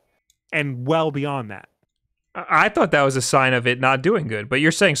Friday and well beyond that. I thought that was a sign of it not doing good, but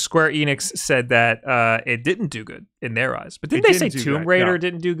you're saying Square Enix said that it didn't do good in their eyes. But didn't they say Tomb Raider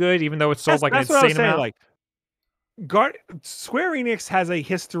didn't do good, even though it sold like an insane amount? Like, Square Enix has a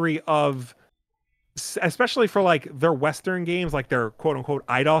history of, especially for like their Western games, like their quote unquote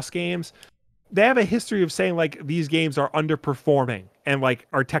IDOS games, they have a history of saying like these games are underperforming and like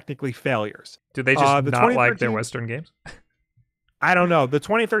are technically failures. Do they just not like their Western games? I don't know. The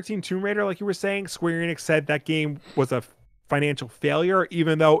 2013 Tomb Raider, like you were saying, Square Enix said that game was a financial failure,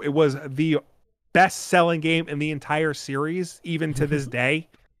 even though it was the best-selling game in the entire series, even to this day.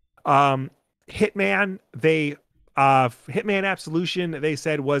 Hitman, Hitman Absolution, they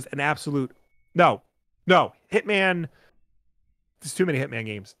said was an absolute no. Hitman. There's too many Hitman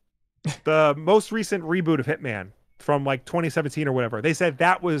games. The most recent reboot of Hitman from like 2017 or whatever, they said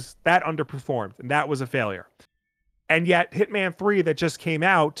that underperformed and that was a failure. And yet Hitman 3 that just came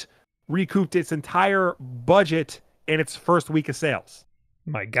out recouped its entire budget in its first week of sales.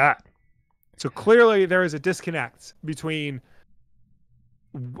 My God. So clearly there is a disconnect between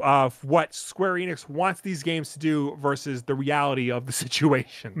what Square Enix wants these games to do versus the reality of the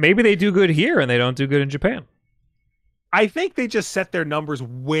situation. Maybe they do good here and they don't do good in Japan. I think they just set their numbers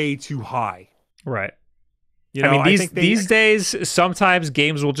way too high. Right. You know, I mean, these days, sometimes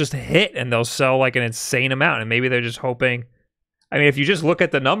games will just hit and they'll sell like an insane amount. And maybe they're just hoping. I mean, if you just look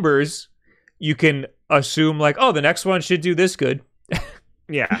at the numbers, you can assume like, oh, the next one should do this good.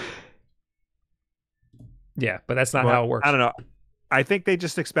 Yeah. Yeah, but that's not how it works. I don't know. I think they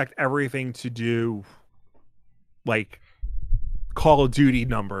just expect everything to do like Call of Duty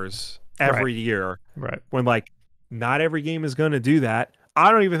numbers every year. Right. When like not every game is going to do that. I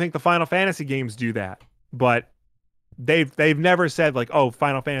don't even think the Final Fantasy games do that. But they've never said like, oh,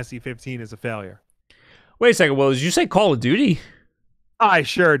 Final Fantasy 15 is a failure. Wait a second. Well, did you say Call of Duty? I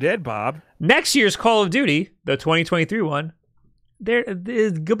sure did, Bob. Next year's Call of Duty, the 2023 one,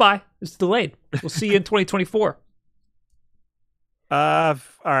 goodbye. It's delayed. We'll see you in 2024. All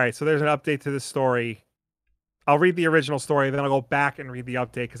right, so there's an update to this story. I'll read the original story, then I'll go back and read the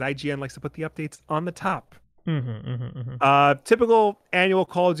update because IGN likes to put the updates on the top. Typical annual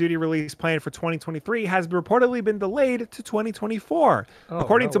Call of Duty release plan for 2023 has reportedly been delayed to 2024.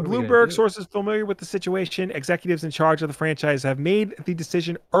 According to Bloomberg, sources familiar with the situation, executives in charge of the franchise have made the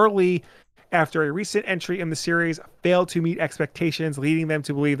decision early after a recent entry in the series failed to meet expectations, leading them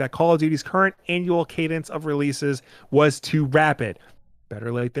to believe that Call of Duty's current annual cadence of releases was too rapid.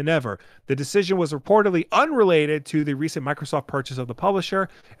 Better late than never. The decision was reportedly unrelated to the recent Microsoft purchase of the publisher,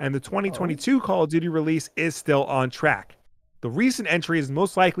 and the 2022 Call of Duty release is still on track. The recent entry is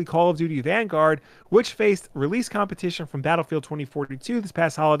most likely Call of Duty Vanguard, which faced release competition from Battlefield 2042 this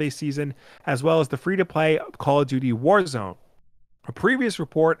past holiday season, as well as the free-to-play Call of Duty Warzone. A previous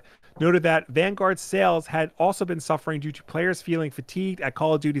report noted that Vanguard's sales had also been suffering due to players feeling fatigued at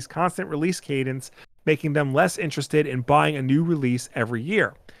Call of Duty's constant release cadence making them less interested in buying a new release every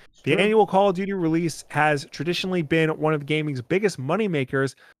year. The annual Call of Duty release has traditionally been one of gaming's biggest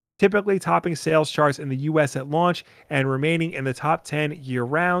moneymakers, typically topping sales charts in the US at launch and remaining in the top 10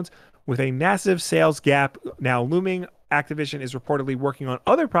 year-round. With a massive sales gap now looming, Activision is reportedly working on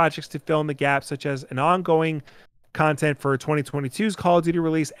other projects to fill in the gap, such as an ongoing content for 2022's Call of Duty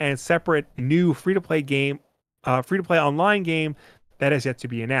release and separate new free-to-play online game that has yet to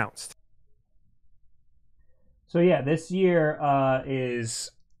be announced. So yeah, this year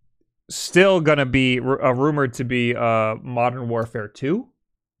is still gonna be rumored to be Modern Warfare 2.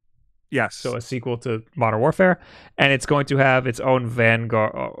 Yes. So a sequel to Modern Warfare, and it's going to have its own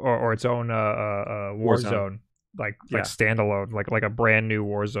Vanguard or its own Warzone, like standalone, like a brand new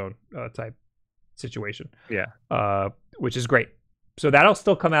Warzone type situation. Yeah. Which is great. So that'll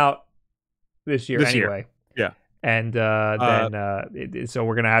still come out this year anyway. Yeah. And so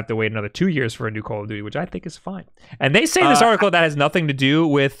we're gonna have to wait another 2 years for a new Call of Duty, which I think is fine. And they say in this article that has nothing to do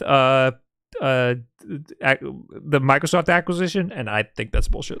with the Microsoft acquisition, and I think that's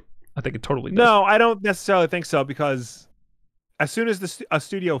bullshit. I think it totally does. No, I don't necessarily think so, because as soon as a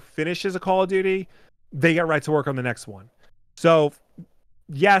studio finishes a Call of Duty, they get right to work on the next one. So,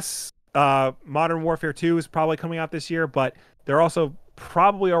 yes, Modern Warfare 2 is probably coming out this year, but they're also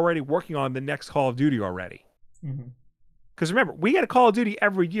probably already working on the next Call of Duty already. Because remember, we get a Call of Duty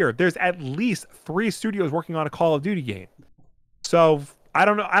every year. There's at least 3 studios working on a Call of Duty game. So, I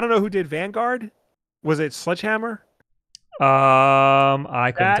don't know who did Vanguard. Was it Sledgehammer?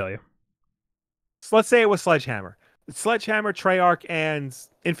 I couldn't tell you. So let's say it was Sledgehammer. Sledgehammer, Treyarch, and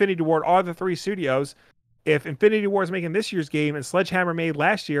Infinity Ward are the 3 studios. If Infinity Ward is making this year's game and Sledgehammer made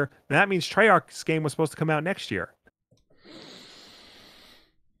last year, then that means Treyarch's game was supposed to come out next year.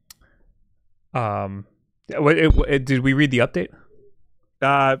 Did we read the update?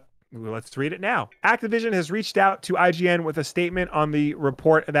 Let's read it now. Activision has reached out to IGN with a statement on the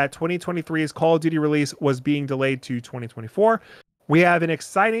report that 2023's Call of Duty release was being delayed to 2024. We have an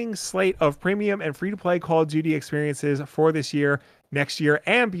exciting slate of premium and free-to-play Call of Duty experiences for this year, next year,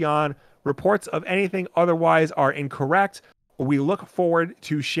 and beyond. Reports of anything otherwise are incorrect. We look forward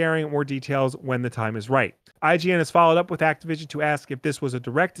to sharing more details when the time is right. IGN has followed up with Activision to ask if this was a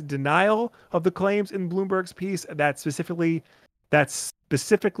direct denial of the claims in Bloomberg's piece that specifically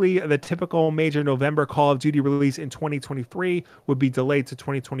the typical major November Call of Duty release in 2023 would be delayed to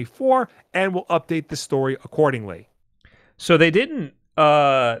 2024, and will update the story accordingly. So they didn't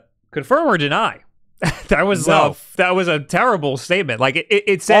confirm or deny. That was a terrible statement. Like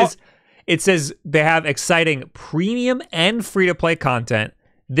it says they have exciting premium and free to play content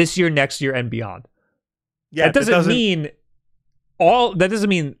this year, next year, and beyond. Yeah, that doesn't mean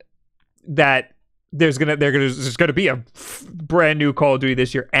that there's gonna be a brand new Call of Duty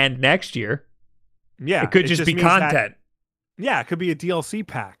this year and next year. Yeah, it could just be content. It could be a DLC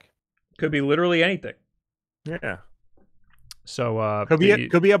pack. Could be literally anything. Yeah. So could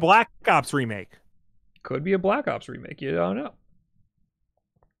be a Black Ops remake. Could be a Black Ops remake. You don't know.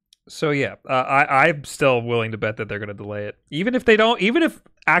 So yeah, I'm still willing to bet that they're going to delay it. Even if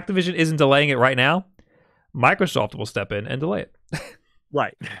Activision isn't delaying it right now, Microsoft will step in and delay it.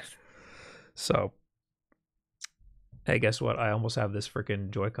 Right. So, hey, guess what? I almost have this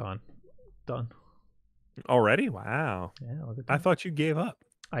freaking Joy-Con done already. Wow. Yeah, I thought you gave up.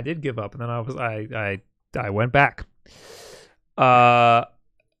 I did give up, and then I went back.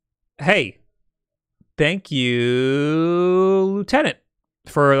 Hey, thank you, Lieutenant,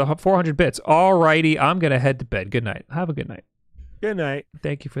 for the 400 bits. Alrighty, I'm gonna head to bed. Good night. Have a good night. Good night.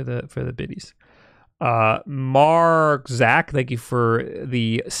 Thank you for the biddies. Mark Zach, thank you for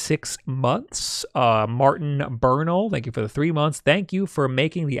the 6 months. Martin Bernal, thank you for the 3 months. Thank you for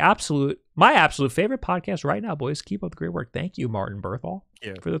making my absolute favorite podcast right now, boys. Keep up the great work. Thank you, Martin Berthal,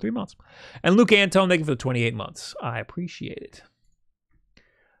 for the 3 months. And Luke Antone, thank you for the 28 months. I appreciate it.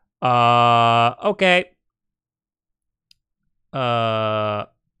 Okay.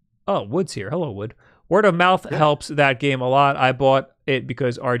 Wood's here. Hello, Wood. Word of mouth helps that game a lot. I bought it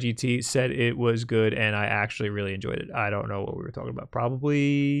because RGT said it was good, and I actually really enjoyed it. I don't know what we were talking about.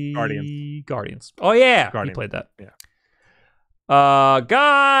 Probably Guardians. Oh yeah, Guardians. You played that. Yeah.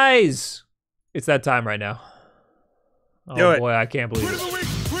 Guys, it's that time right now. Oh boy, I can't believe it.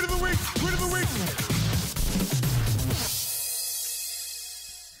 Tweet of the week.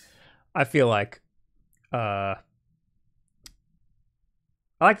 I feel like I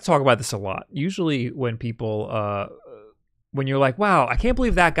like to talk about this a lot. Usually when people, when you're like, wow, I can't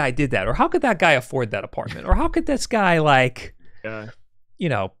believe that guy did that. Or how could that guy afford that apartment? Or how could this guy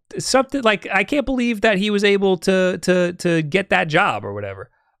something like, I can't believe that he was able to get that job or whatever.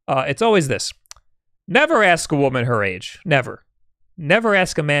 It's always this. Never ask a woman her age. Never. Never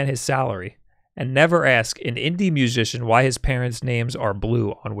ask a man his salary. And never ask an indie musician why his parents' names are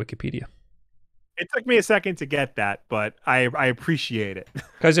blue on Wikipedia. It took me a second to get that, but I appreciate it.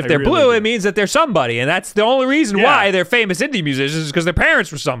 Because if I they're really blue, do. it means that they're somebody. And that's the only reason why they're famous indie musicians, is because their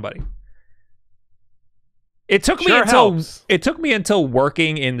parents were somebody. It took me until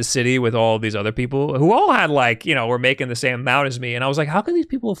working in the city with all these other people who all had were making the same amount as me. And I was like, how can these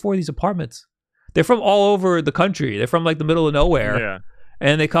people afford these apartments? They're from all over the country. They're from the middle of nowhere. Yeah.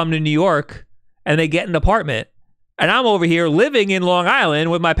 And they come to New York and they get an apartment. And I'm over here living in Long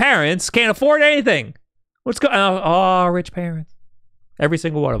Island with my parents, can't afford anything. What's going on? Oh, rich parents. Every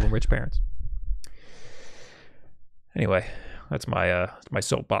single one of them, rich parents. Anyway, that's my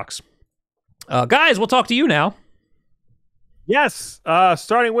soapbox. Guys, we'll talk to you now. Yes,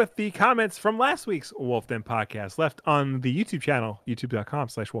 starting with the comments from last week's Wulff Den podcast left on the YouTube channel,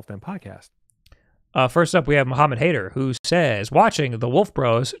 youtube.com/Wulff Den podcast. First up, we have Muhammad Hader, who says, watching the Wolf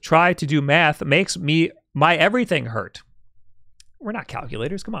Bros try to do math makes my everything hurt. We're not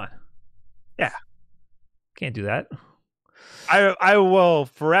calculators. Come on. Yeah. Can't do that. I will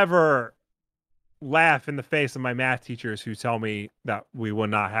forever laugh in the face of my math teachers who tell me that we would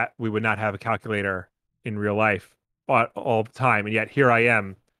not have a calculator in real life all the time, and yet here I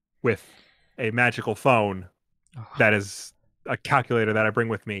am with a magical phone that is a calculator that I bring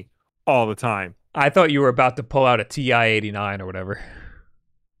with me all the time. I thought you were about to pull out a TI-89 or whatever.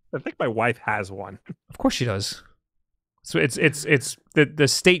 I think my wife has one. Of course she does. So it's the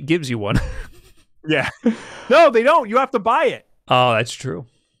state gives you one. Yeah. No, they don't. You have to buy it. Oh, that's true.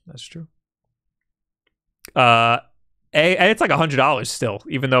 That's true. And it's like $100 still,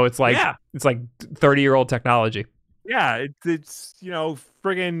 even though it's like 30-year-old technology. Yeah, it's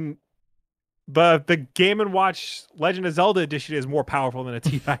friggin' the Game & Watch Legend of Zelda edition is more powerful than a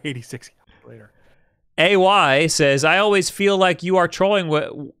TI-86 calculator. AY says, I always feel like you are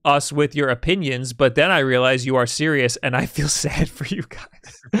trolling us with your opinions, but then I realize you are serious, and I feel sad for you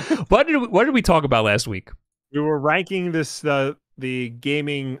guys. What did we talk about last week? We were ranking the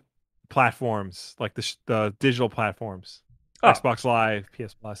gaming platforms, like the digital platforms. Xbox Live,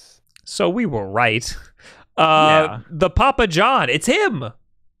 PS Plus. So we were right. The Papa John, it's him.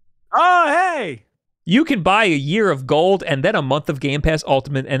 Oh, hey. You can buy a year of gold and then a month of Game Pass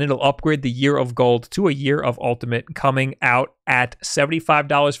Ultimate, and it'll upgrade the year of gold to a year of Ultimate, coming out at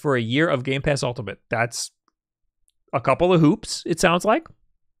 $75 for a year of Game Pass Ultimate. That's a couple of hoops, it sounds like.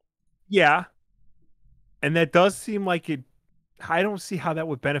 Yeah. And that does seem like it. I don't see how that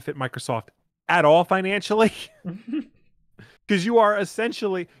would benefit Microsoft at all financially. Because you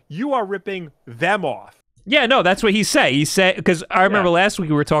are ripping them off. Yeah, no, that's what he said. He said, because I remember last week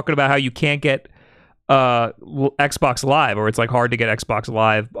we were talking about how you can't get Xbox Live, or it's like hard to get Xbox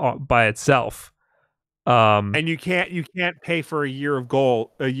Live by itself. And you can't pay for a year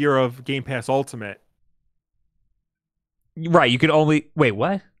of Game Pass Ultimate. Right, you can only wait.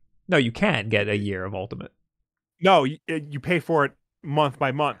 What? No, you can get a year of Ultimate. No, you pay for it month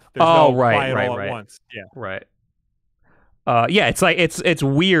by month. There's buy it all at once. Yeah, right. Yeah, it's like it's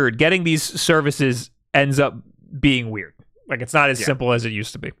weird. Getting these services ends up being weird. Like it's not as simple as it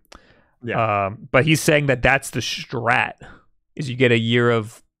used to be. Yeah. But he's saying that that's the strat, is you get a year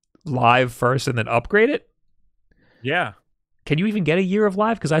of Live first and then upgrade it. Yeah. Can you even get a year of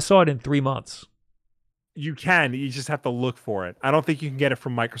Live? Because I saw it in 3 months. You can. You just have to look for it. I don't think you can get it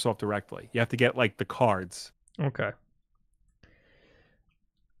from Microsoft directly. You have to get the cards. Okay.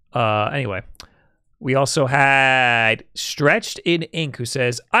 Anyway, we also had Stretched in Ink, who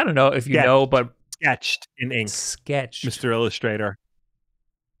says, I don't know if you know, but Sketched in Ink. Sketched. Mr. Illustrator.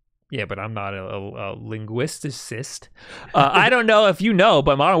 Yeah, but I'm not a linguisticist. I don't know if you know,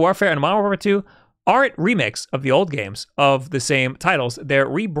 but Modern Warfare and Modern Warfare 2 aren't remakes of the old games of the same titles. They're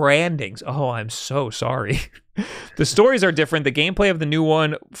rebrandings. Oh, I'm so sorry. The stories are different. The gameplay of the new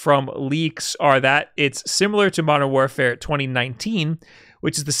one from leaks are that it's similar to Modern Warfare 2019,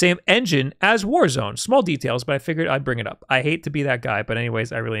 which is the same engine as Warzone. Small details, but I figured I'd bring it up. I hate to be that guy, but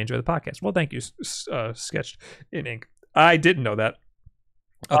anyways, I really enjoy the podcast. Well, thank you, Sketched in Ink. I didn't know that.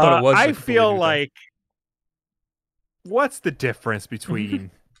 I thought it was. I feel like, what's the difference between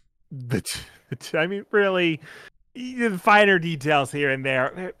the two? I mean, really, the finer details here and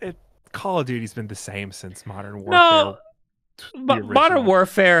there. Call of Duty's been the same since Modern Warfare. No, but Modern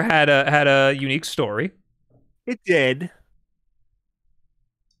Warfare had a unique story. It did.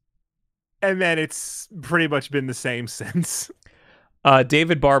 And then it's pretty much been the same since.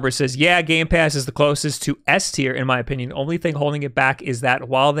 David Barber says, yeah, Game Pass is the closest to S tier, in my opinion. Only thing holding it back is that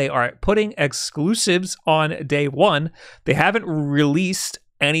while they are putting exclusives on day one, they haven't released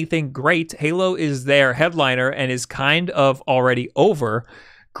anything great. Halo is their headliner and is kind of already over.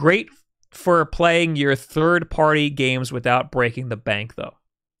 Great for playing your third-party games without breaking the bank, though.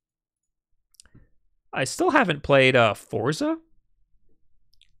 I still haven't played Forza,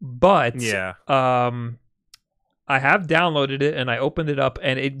 but Yeah. I have downloaded it and I opened it up,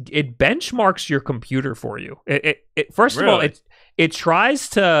 and it benchmarks your computer for you. It first of all, it tries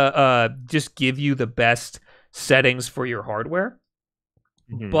to just give you the best settings for your hardware.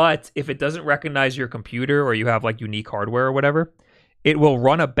 But if it doesn't recognize your computer or you have like unique hardware or whatever, it will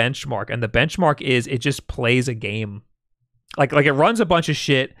run a benchmark, and the benchmark is it just plays a game. Like it runs a bunch of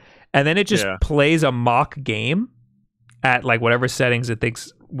shit, and then it just plays a mock game at like whatever settings it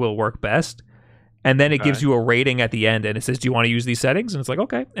thinks will work best. And then it gives you a rating at the end, and it says, "Do you want to use these settings?" And it's like,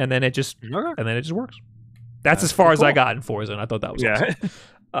 "Okay." And then it just works. That's as far as I got in Forza, and I thought that was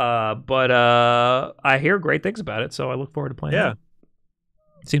awesome. But I hear great things about it, so I look forward to playing it.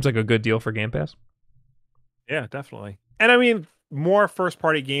 Seems like a good deal for Game Pass. Yeah, definitely. And I mean, more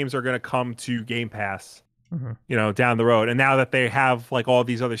first-party games are going to come to Game Pass, down the road. And now that they have like all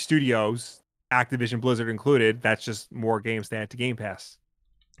these other studios, Activision, Blizzard included, that's just more games to add to Game Pass.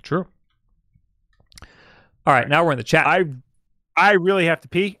 True. All right, now we're in the chat. I really have to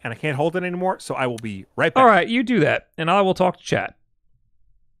pee, and I can't hold it anymore, so I will be right back. All right, you do that, and I will talk to chat.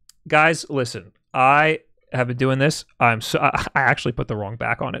 Guys, listen, I have been doing this. I actually put the wrong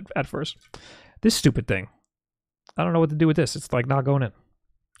back on it at first. This stupid thing. I don't know what to do with this. It's like not going in.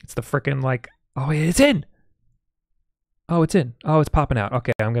 It's the frickin' like, oh, it's in. Oh, it's in. Oh, it's popping out.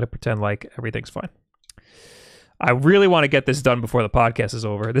 Okay, I'm going to pretend like everything's fine. I really want to get this done before the podcast is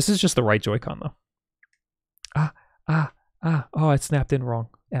over. This is just the right Joy-Con, though. Oh, it snapped in wrong.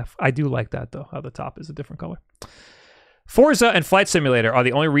 F. I do like that, though, how the top is a different color. Forza and Flight Simulator are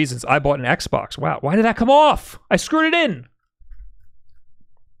the only reasons I bought an Xbox. Wow, why did that come off? I screwed it in.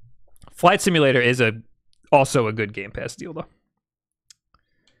 Flight Simulator is also a good Game Pass deal, though.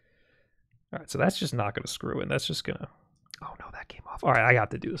 All right, so that's just not going to screw in. That's just going to... Oh, no, that came off. All right, I got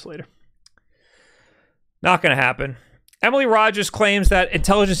to do this later. Not going to happen. Emily Rogers claims that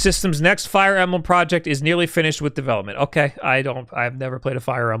Intelligent Systems' next Fire Emblem project is nearly finished with development. Okay, I've never played a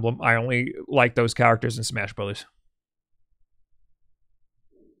Fire Emblem. I only like those characters in Smash Brothers.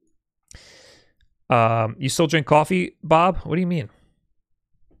 You still drink coffee, Bob? What do you mean?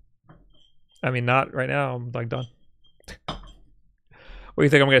 I mean, not right now. I'm like done. What do you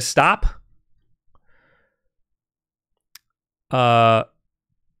think? I'm going to stop?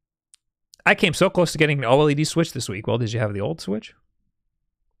 I came so close to getting an OLED Switch this week. Well, did you have the old Switch?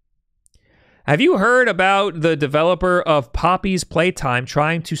 Have you heard about the developer of Poppy's Playtime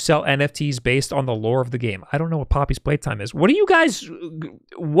trying to sell NFTs based on the lore of the game? I don't know what Poppy's Playtime is. What are you guys...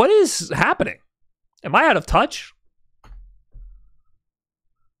 What is happening? Am I out of touch?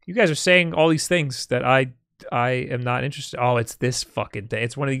 You guys are saying all these things that I am not interested. Oh, it's this fucking thing.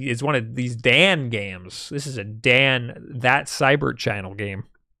 It's one of these Dan games. This is a Dan That Cyber Channel game.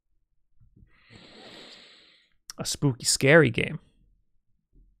 A spooky, scary game.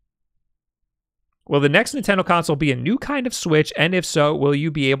 Will the next Nintendo console be a new kind of Switch? And if so, will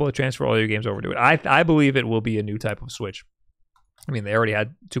you be able to transfer all your games over to it? I believe it will be a new type of Switch. I mean, they already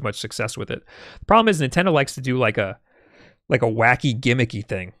had too much success with it. The problem is Nintendo likes to do like a wacky, gimmicky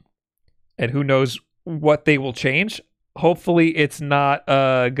thing. And who knows what they will change. Hopefully it's not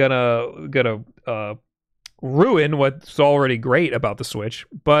gonna ruin what's already great about the Switch.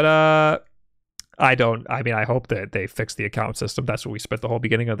 But I hope that they fix the account system. That's what we spent the whole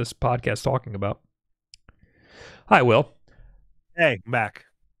beginning of this podcast talking about. Hi, Will. Hey, I'm back.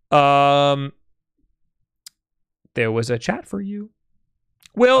 There was a chat for you.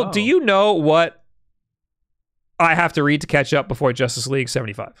 Will, do you know what I have to read to catch up before Justice League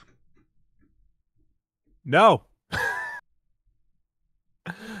 75? No.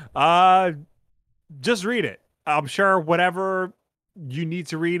 Just read it. I'm sure whatever you need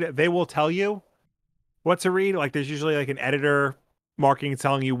to read, they will tell you what to read. Like there's usually like an editor marking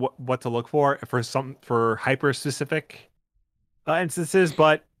telling you what to look for hyper specific instances,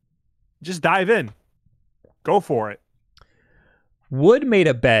 but just dive in. Go for it. Wood made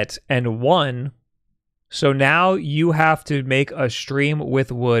a bet and won, so now you have to make a stream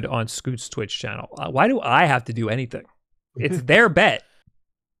with Wood on Scoot's Twitch channel. Why do I have to do anything? It's their bet.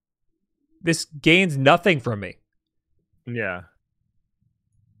 This gains nothing from me. Yeah.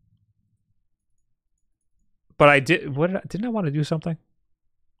 But didn't I want to do something?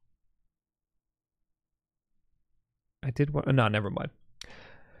 No, never mind.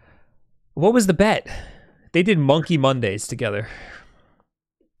 What was the bet? They did Monkey Mondays together.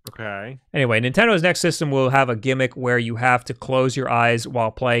 Okay. Anyway, Nintendo's next system will have a gimmick where you have to close your eyes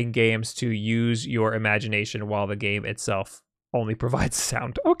while playing games to use your imagination while the game itself only provides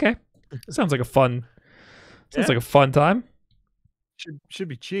sound. Okay. Sounds like a fun time. Should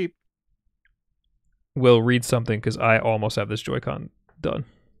be cheap. We'll read something because I almost have this Joy-Con done.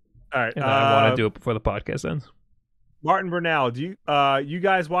 All right. And I want to do it before the podcast ends. Martin Bernal, do you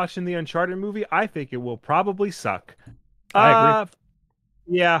guys watching the Uncharted movie? I think it will probably suck. I agree.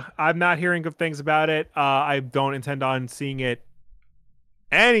 Yeah, I'm not hearing good things about it. I don't intend on seeing it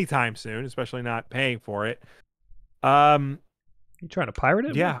anytime soon, especially not paying for it. You trying to pirate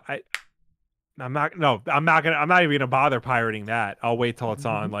it? Yeah, I'm not even gonna bother pirating that. I'll wait till it's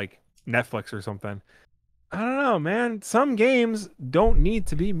on like Netflix or something. I don't know, man. Some games don't need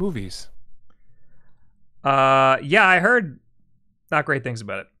to be movies. Yeah, I heard not great things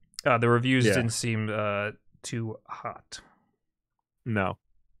about it. The reviews Yeah. didn't seem too hot. No.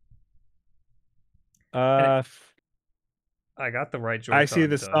 I got the right Joy-Con I see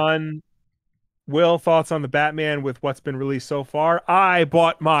the done. sun. Will, thoughts on the Batman with what's been released so far? I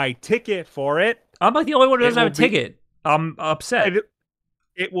bought my ticket for it. I'm like the only one who doesn't have a be- ticket. I'm upset.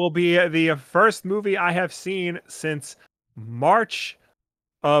 It will be the first movie I have seen since March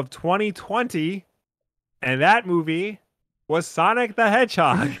of 2020, and that movie was Sonic the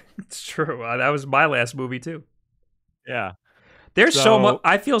Hedgehog. It's true. That was my last movie too. Yeah. There's so So- much.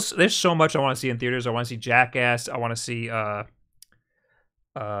 I feel there's so much I want to see in theaters. I want to see Jackass. I want to see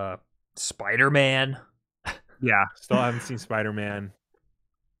Spider-Man. Yeah, still haven't seen Spider-Man.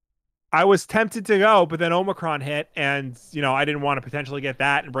 I was tempted to go, but then Omicron hit, and I didn't want to potentially get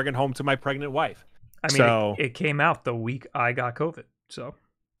that and bring it home to my pregnant wife. I mean, So- it came out the week I got COVID, so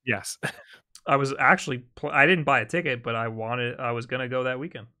Yes. I was actually I didn't buy a ticket, but I was gonna go that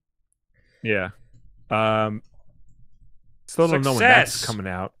weekend. Yeah. Still don't know when that's Success! coming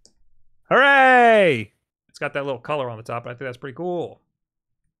out. Hooray! It's got that little color on the top, and I think that's pretty cool.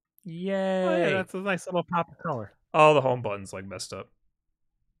 Yay! Oh, yeah, that's a nice little pop of color. Oh, the home button's like messed up.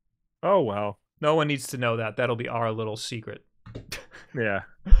 Oh, well. No one needs to know that. That'll be our little secret. Yeah.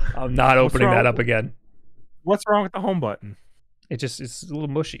 I'm not opening wrong? that up again. What's wrong with the home button? It's a little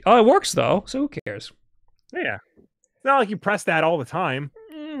mushy. Oh, it works though, so who cares? Yeah. It's not like you press that all the time.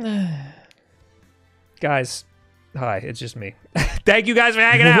 Guys, hi, it's just me. Thank you guys for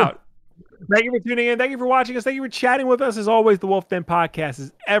hanging out. Thank you for tuning in. Thank you for watching us. Thank you for chatting with us. As always, the Wulff Den podcast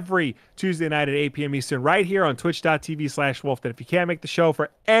is every Tuesday night at 8 p.m. Eastern right here on twitch.tv/WulffDen. If you can't make the show for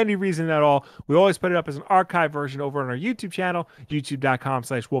any reason at all, we always put it up as an archive version over on our YouTube channel,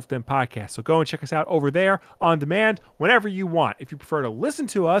 youtube.com/WulffDen podcast. So go and check us out over there on demand whenever you want. If you prefer to listen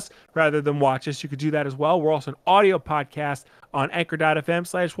to us rather than watch us, you could do that as well. We're also an audio podcast on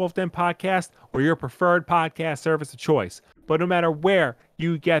anchor.fm/WulffDen podcast or your preferred podcast service of choice. But no matter where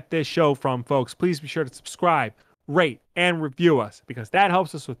you get this show from, folks, please be sure to subscribe, rate, and review us because that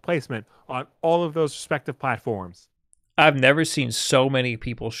helps us with placement on all of those respective platforms. I've never seen so many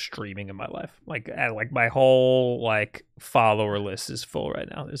people streaming in my life. Like my whole follower list is full right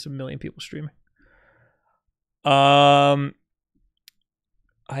now. There's 1 million people streaming. I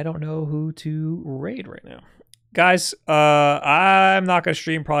don't know who to raid right now. Guys, I'm not going to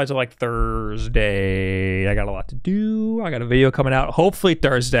stream probably till Thursday. I got a lot to do. I got a video coming out hopefully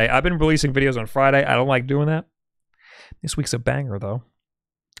Thursday. I've been releasing videos on Friday. I don't like doing that. This week's a banger, though.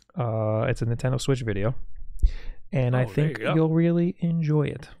 It's a Nintendo Switch video. And I think you'll really enjoy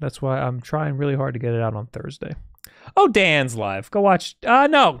it. That's why I'm trying really hard to get it out on Thursday. Oh, Dan's live. Go watch.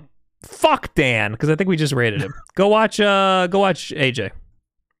 No. Fuck Dan, because I think we just rated him. Go watch AJ.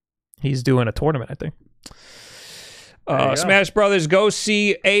 He's doing a tournament, I think. Smash Brothers, go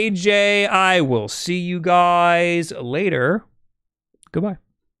see AJ. I will see you guys later. Goodbye.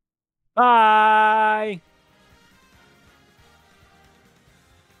 Bye.